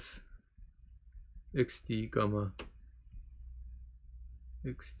of f xt gamma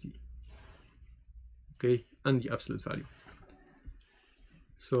xt. Okay, and the absolute value.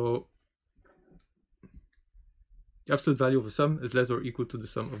 So the absolute value of a sum is less or equal to the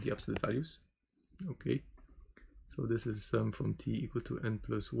sum of the absolute values. Okay, so this is sum from t equal to n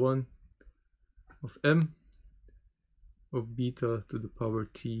plus 1 of m of beta to the power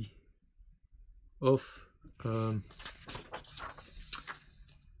t of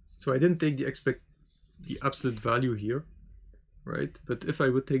so I didn't take the absolute value here, right? But if I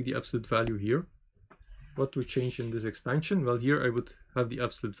would take the absolute value here, what would change in this expansion? Well, here I would have the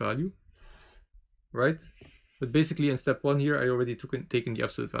absolute value, right? But basically in step 1 here I already taken the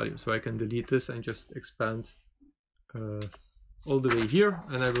absolute value, so I can delete this and just expand all the way here,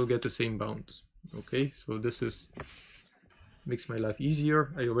 and I will get the same bound. Okay, so this is makes my life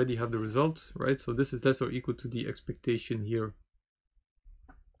easier. I already have the result, right? So this is less or equal to the expectation here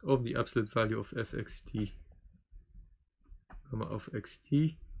of the absolute value of fxt gamma of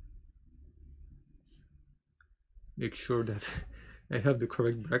xt. Make sure that I have the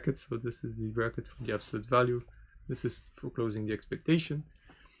correct bracket. So this is the bracket for the absolute value. This is for closing the expectation.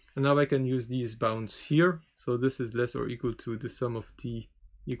 And now I can use these bounds here. So this is less or equal to the sum of t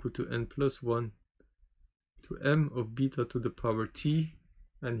equal to n plus 1 to m of beta to the power t.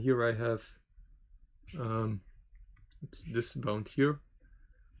 And here I have it's this bound here,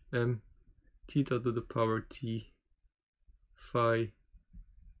 m theta to the power t phi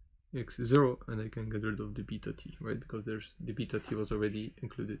x0, and I can get rid of the beta t, right? Because there's the beta t was already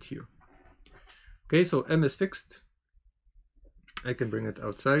included here. Okay, so m is fixed. I can bring it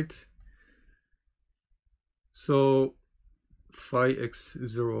outside. So phi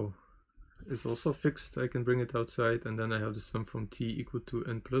x0 is also fixed. I can bring it outside, and then I have the sum from t equal to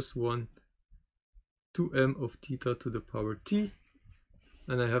n plus 1 to m of theta to the power t,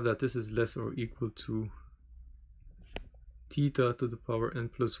 and I have that this is less or equal to theta to the power n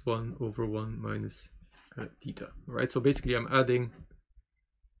plus 1 over 1 minus theta, right? So basically I'm adding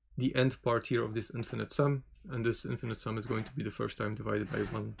the end part here of this infinite sum, and this infinite sum is going to be the first time divided by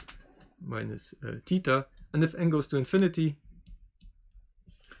 1 minus theta. And if n goes to infinity,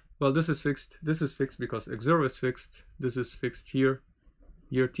 well, this is fixed because x0 is fixed, this is fixed here.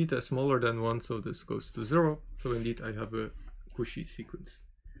 Here theta is smaller than 1, so this goes to 0. So indeed I have a Cauchy sequence.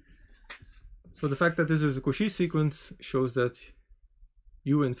 So the fact that this is a Cauchy sequence shows that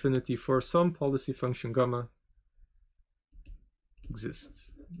u infinity for some policy function gamma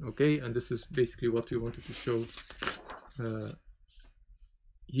exists. Okay, and this is basically what we wanted to show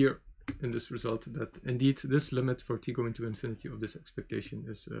here in this result, that indeed this limit for t going to infinity of this expectation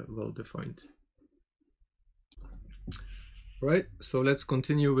is well defined. Right, so let's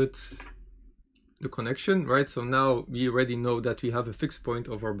continue with the connection, right? So now we already know that we have a fixed point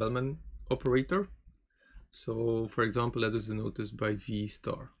of our Bellman operator, So for example, let us denote this by V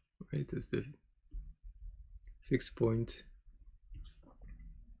star, right? As the fixed point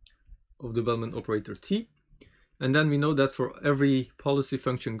of the Bellman operator T. And then we know that for every policy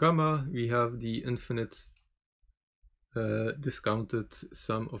function gamma, we have the infinite discounted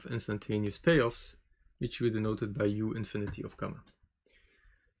sum of instantaneous payoffs, which we denoted by U infinity of gamma.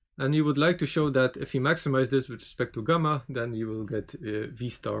 And we would like to show that if we maximize this with respect to gamma, then we will get V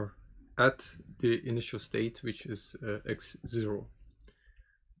star at the initial state, which is x0.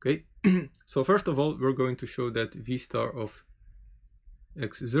 Okay, so first of all, we're going to show that V star of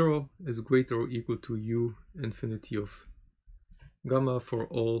x0 is greater or equal to U infinity of gamma for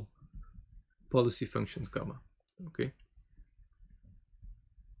all policy functions gamma. Okay.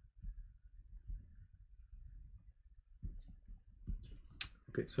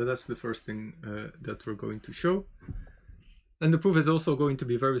 Okay, so that's the first thing that we're going to show. And the proof is also going to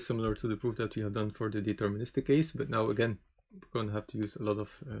be very similar to the proof that we have done for the deterministic case, but now again, we're going to have to use a lot of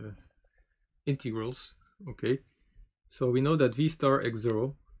integrals. Okay, so we know that V star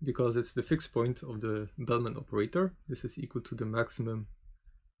x0, because it's the fixed point of the Bellman operator, this is equal to the maximum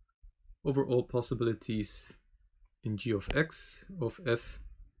over all possibilities in g of x of f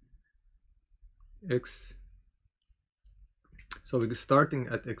x. So we're starting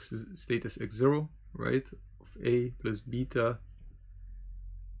at x status x0, right, of a plus beta,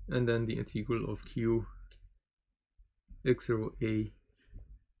 and then the integral of q x0a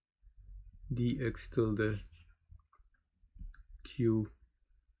dx tilde q,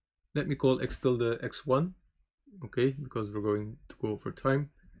 let me call x tilde x1, okay, because we're going to go over time,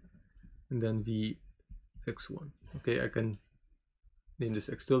 and then v x1. Okay, I can name this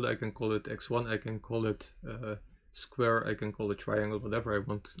x tilde, I can call it x1, I can call it square, I can call it triangle, whatever I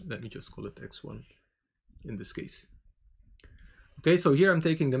want. Let me just call it x1 in this case. Okay, so here I'm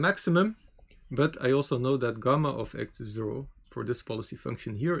taking the maximum, but I also know that gamma of x0 for this policy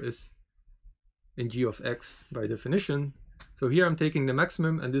function here is in g of x by definition. So here I'm taking the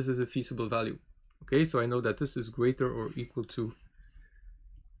maximum, and this is a feasible value. Okay, so I know that this is greater or equal to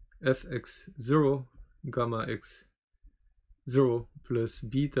fx0 gamma x0 plus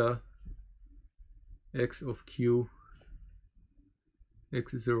beta x of q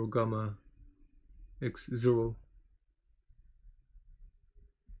x0 gamma x0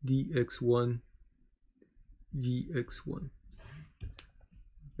 dx1 vx1.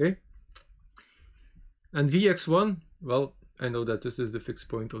 Okay, and vx1, well, I know that this is the fixed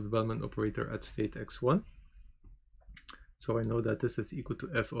point of the Bellman operator at state x1, so I know that this is equal to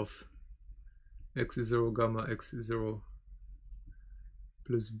f of x0 gamma x0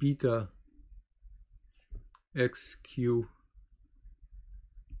 plus beta xq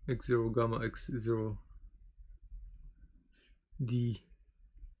x0 gamma x0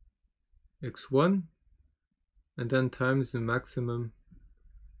 dx1, and then times the maximum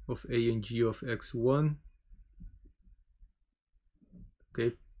of a and g of x1.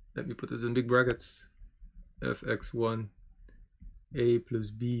 Okay, let me put this in big brackets, fx1 a plus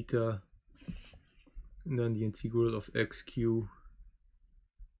beta, and then the integral of xq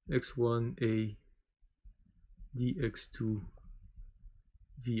x1 a dx2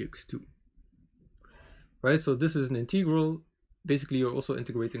 vx2. Right, so this is an integral. Basically, you're also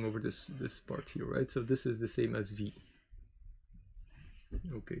integrating over this part here, right? So this is the same as v.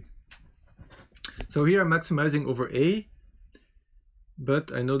 Okay, so here I'm maximizing over a,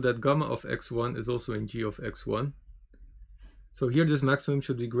 but I know that gamma of x1 is also in g of x1. So here this maximum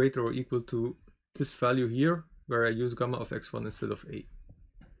should be greater or equal to this value here, where I use gamma of x1 instead of a.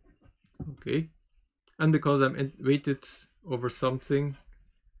 Okay, and because I'm weighted over something,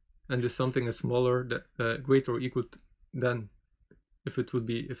 and this something is smaller, that greater or equal than if it would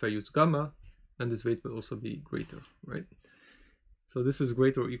be if I use gamma, and this weight will also be greater, right? So this is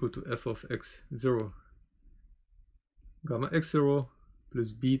greater or equal to f of x0 gamma x0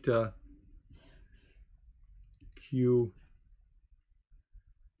 plus beta q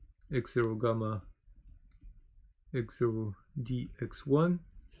x0 gamma x0 dx1,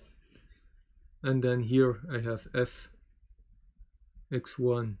 and then here I have f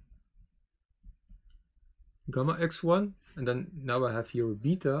x1 gamma x1, and then now I have here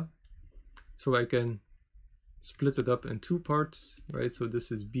beta, so I can split it up in two parts, right? So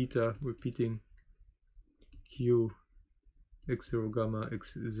this is beta repeating q x0 gamma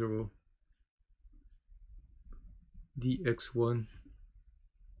x0 dx1,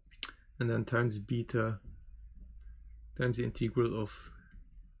 and then times beta times the integral of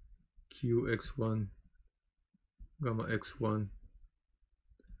q x1 gamma x1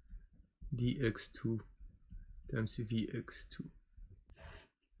 dx2 times vx2.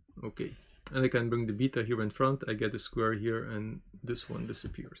 Okay, and I can bring the beta here in front. I get a square here, and this one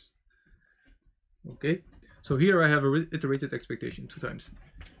disappears. Okay, so here I have a iterated expectation 2 times.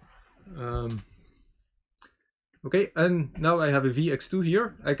 Okay, and now I have a Vx2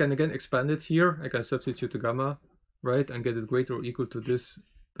 here. I can again expand it here. I can substitute the gamma, right, and get it greater or equal to this,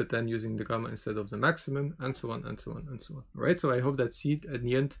 but then using the gamma instead of the maximum, and so on, and so on, and so on. Right, so I hope that at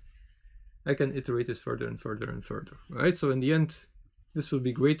the end, I can iterate this further and further and further. Right, so in the end, this will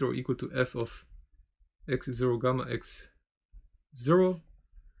be greater or equal to f of x0 gamma x0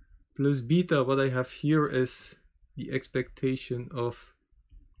 plus beta. What I have here is the expectation of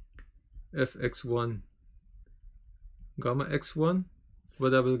fx1 gamma x1.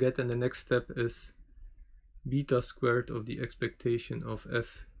 What I will get in the next step is beta squared of the expectation of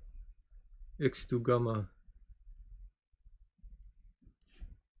f x2 gamma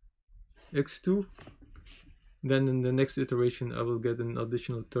x2. Then in the next iteration I will get an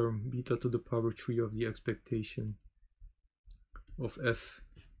additional term, beta to the power 3 of the expectation of f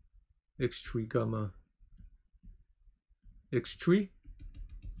x3 gamma x3,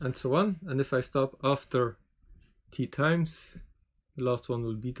 and so on. And if I stop after t times, the last one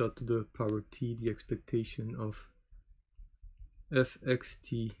will beta to the power t, the expectation of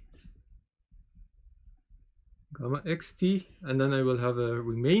fxt gamma xt, and then I will have a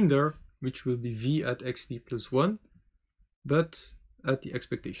remainder which will be v at xt plus 1, but at the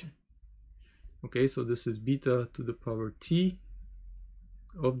expectation. Okay, so this is beta to the power t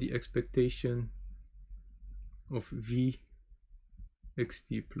of the expectation of v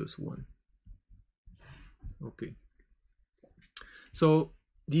xt plus 1. Okay, so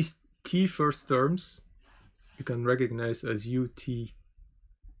these t first terms you can recognize as ut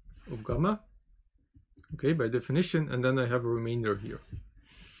of gamma, okay, by definition, and then I have a remainder here.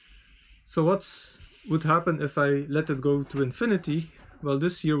 So what would happen if I let it go to infinity? Well,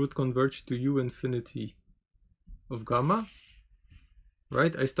 this here would converge to u infinity of gamma,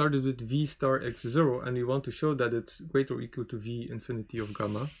 right? I started with v star x0, and we want to show that it's greater or equal to v infinity of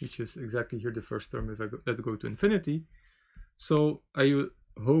gamma, which is exactly here the first term if I let it go to infinity. So I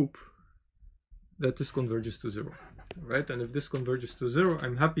hope that this converges to 0, right? And if this converges to 0,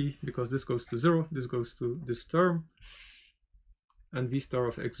 I'm happy, because this goes to 0, this goes to this term, and v star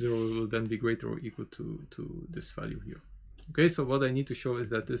of x0 will then be greater or equal to this value here. Okay, so what I need to show is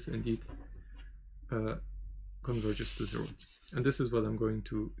that this indeed converges to 0. And this is what I'm going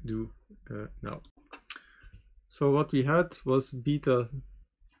to do now. So what we had was beta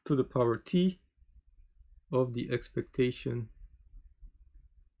to the power t of the expectation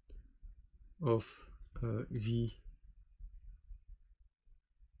of v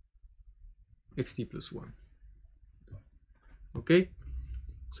xt plus 1. Okay,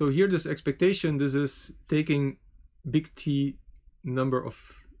 so here this expectation, this is taking big T number of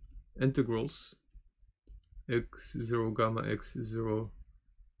integrals, x0 gamma x0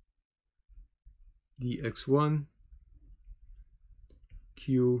 dx1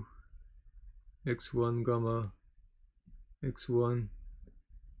 q x1 gamma x1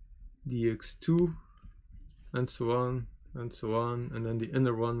 dx2, and so on and so on, and then the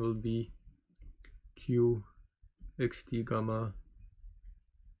inner one will be q xt gamma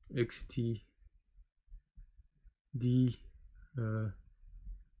xt d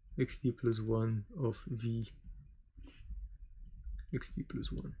xt plus 1 of v xt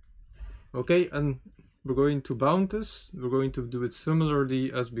plus 1. Okay, and we're going to bound this. We're going to do it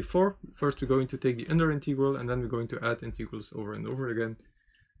similarly as before. First we're going to take the inner integral, and then we're going to add integrals over and over again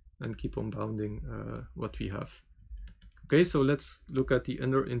and keep on bounding what we have. Okay, so let's look at the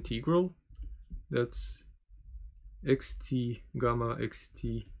inner integral. That's xt gamma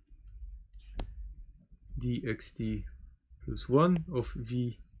xt dxt plus 1 of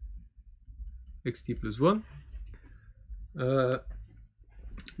v xt plus 1.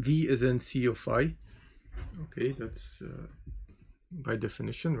 V is in C of phi. Okay, that's by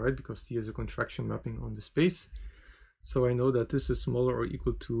definition, right? Because T is a contraction mapping on the space. So I know that this is smaller or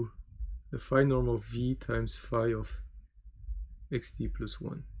equal to the phi norm of V times phi of xt plus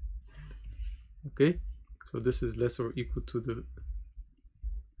 1. Okay, so this is less or equal to the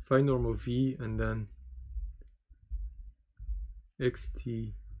phi norm of V, and then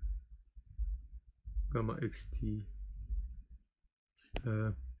xt gamma xt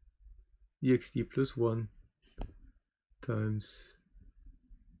dxt plus 1 times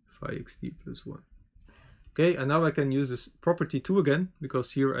phi xt plus 1. Okay, and now I can use this property 2 again,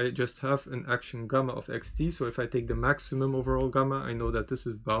 because here I just have an action gamma of xt. So if I take the maximum overall gamma, I know that this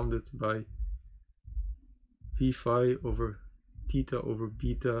is bounded by v phi over theta over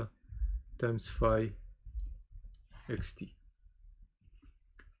beta times phi xt.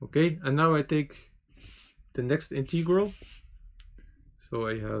 Okay, and now I take the next integral. So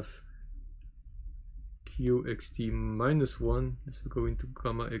I have q xt minus 1. This is going to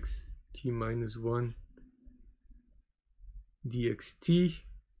gamma xt minus 1 dxt.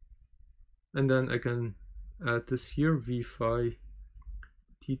 And then I can add this here, v phi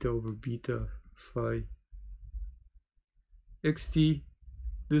theta over beta phi xt.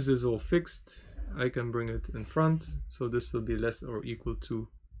 This is all fixed. I can bring it in front, so this will be less or equal to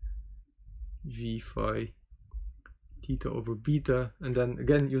v phi theta over beta, and then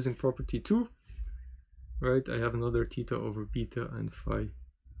again using property 2, right, I have another theta over beta and phi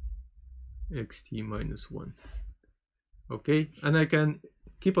xt minus 1. Okay, and I can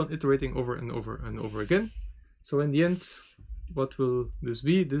keep on iterating over and over and over again. So in the end, what will this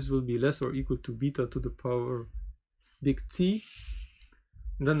be? This will be less or equal to beta to the power big T.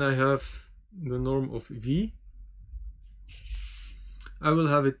 And then I have the norm of v. I will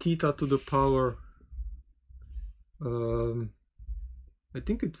have a theta to the power, I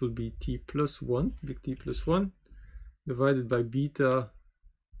think it will be t plus 1, big T plus 1, divided by beta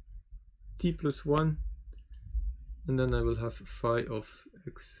t plus 1, and then I will have phi of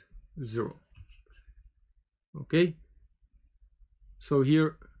x0. Okay, so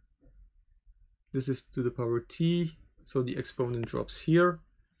here this is to the power t, so the exponent drops here.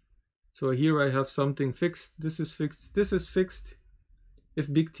 So here I have something fixed, this is fixed, this is fixed.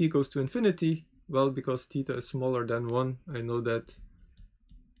 If big T goes to infinity, well, because theta is smaller than 1, I know that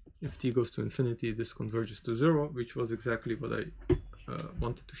if t goes to infinity, this converges to 0, which was exactly what I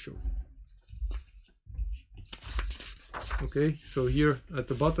wanted to show. Okay, so here at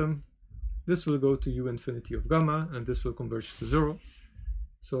the bottom, this will go to u infinity of gamma, and this will converge to 0.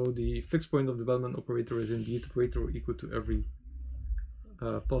 So the fixed point of the Bellman operator is indeed greater or equal to every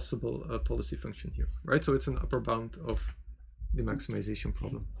possible policy function here, right? So it's an upper bound of the maximization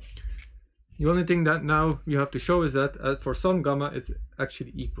problem. The only thing that now you have to show is that for some gamma, it's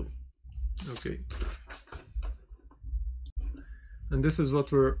actually equal. Okay. And this is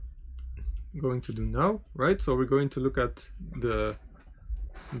what we're going to do now, right? So we're going to look at the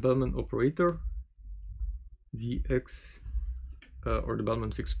Bellman operator, Vx, or the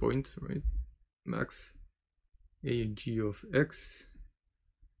Bellman fixed point, right? Max a and g of x,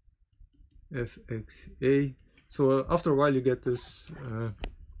 fxa. So after a while you get this,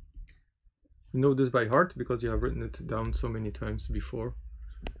 you know this by heart because you have written it down so many times before,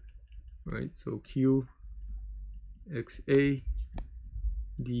 right? So q xa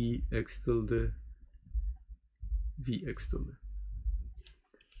dx tilde vx tilde.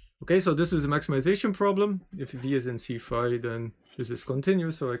 Okay, so this is a maximization problem. If v is in C phi, then this is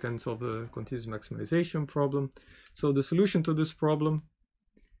continuous, so I can solve a continuous maximization problem. So the solution to this problem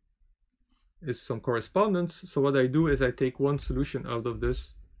is some correspondence. So what I do is I take one solution out of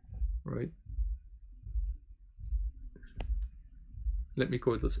this, right? Let me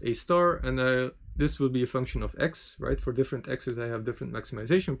call this a star, and this will be a function of x, right? For different x's, I have different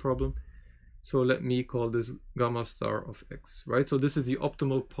maximization problem. So let me call this gamma star of x, right? So this is the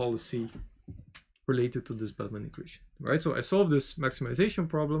optimal policy related to this Bellman equation, right? So I solve this maximization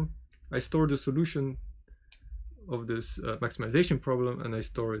problem, I store the solution of this maximization problem, and I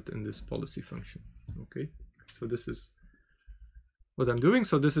store it in this policy function, okay? So this is what I'm doing.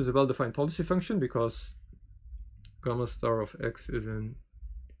 So this is a well-defined policy function because gamma star of x is in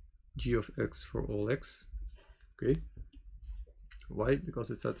g of x for all x, okay? Why?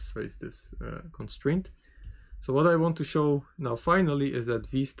 Because it satisfies this constraint. So what I want to show now finally is that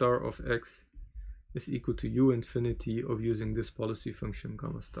v star of x is equal to u infinity of using this policy function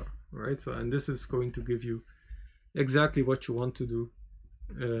gamma star, right? So, and this is going to give you exactly what you want to do,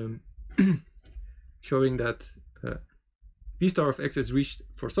 showing that v star of x is reached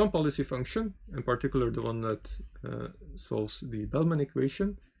for some policy function, in particular the one that solves the Bellman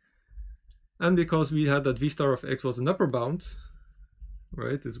equation. And because we had that v star of x was an upper bound,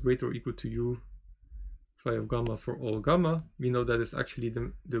 right, is greater or equal to u phi of gamma for all gamma, we know that it's actually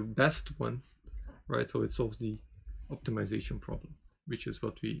the best one, right? So it solves the optimization problem, which is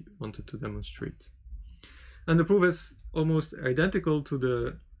what we wanted to demonstrate. And the proof is almost identical to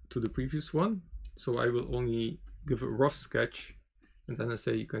the previous one. So I will only give a rough sketch, and then I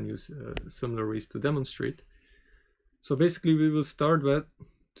say you can use similar ways to demonstrate. So basically we will start with,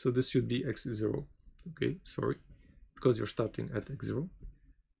 so this should be x0, okay, sorry, because you're starting at x0.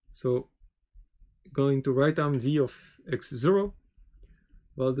 So going to write down v of x0,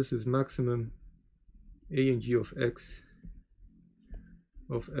 well, this is maximum a and g of x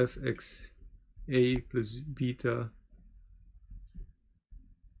of fx a plus beta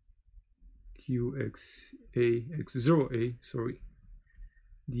qx a x0a, sorry,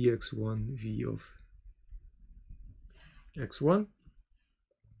 dx1 v of x1.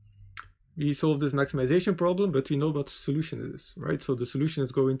 We solve this maximization problem, but we know what solution it is, right? So the solution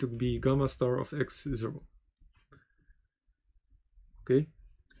is going to be gamma star of x0. Okay,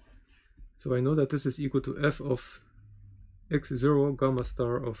 so I know that this is equal to f of x0 gamma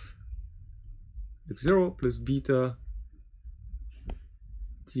star of x0 plus beta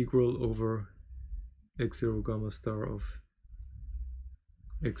integral over x0 gamma star of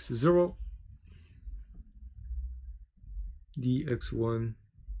x0 dx1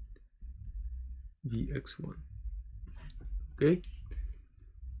 dx1. Okay,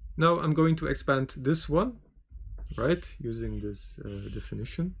 now I'm going to expand this one, right, using this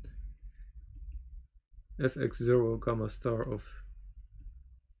definition. fx0 gamma star of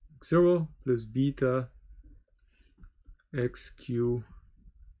x0 plus beta xq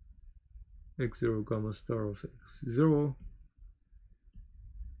x0 gamma star of x0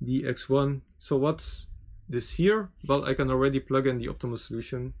 dx1. So what's this here? Well, I can already plug in the optimal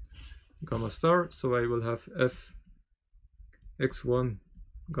solution gamma star, so I will have f x1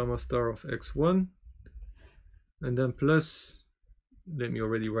 gamma star of x1, and then plus, let me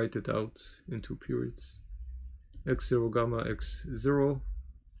already write it out in 2 periods, x0 gamma x0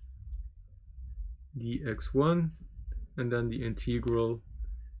 dx1, and then the integral.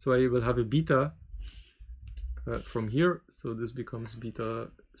 So I will have a beta from here, so this becomes beta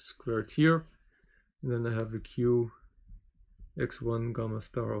squared here, and then I have a q x1 gamma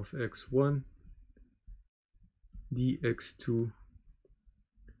star of x1 dx2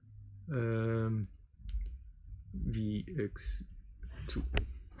 vx2.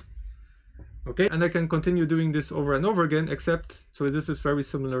 Okay, and I can continue doing this over and over again, except, so this is very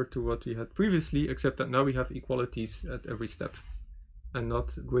similar to what we had previously, except that now we have equalities at every step and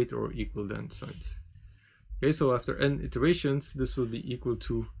not greater or equal than signs. Okay, so after n iterations, this will be equal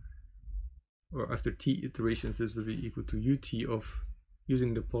to, or after t iterations, this will be equal to ut of,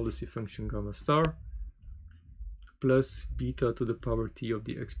 using the policy function gamma star, plus beta to the power t of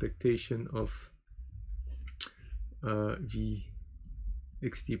the expectation of v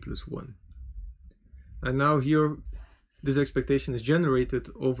xt plus 1. And now here, this expectation is generated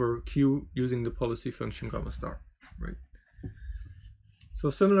over q using the policy function gamma star, right? So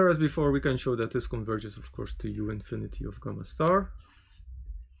similar as before, we can show that this converges, of course, to u infinity of gamma star.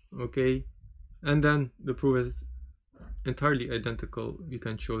 Okay, and then the proof is entirely identical. We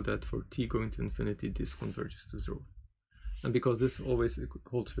can show that for t going to infinity, this converges to 0. And because this always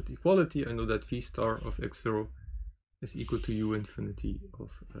holds with equality, I know that v star of x0 is equal to u infinity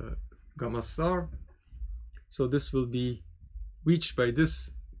of gamma star. So this will be reached by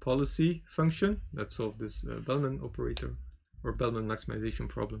this policy function that solves this Bellman operator or Bellman maximization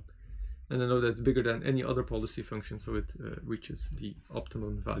problem. And I know that's bigger than any other policy function, so it reaches the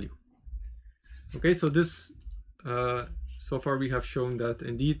optimum value. Okay, so this, so far we have shown that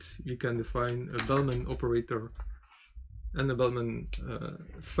indeed we can define a Bellman operator and a Bellman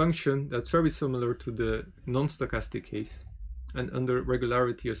function that's very similar to the non-stochastic case. And under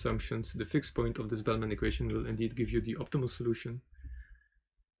regularity assumptions, the fixed point of this Bellman equation will indeed give you the optimal solution.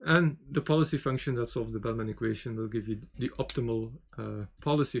 And the policy function that solves the Bellman equation will give you the optimal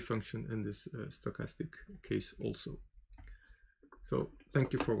policy function in this stochastic case also. So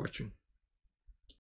thank you for watching.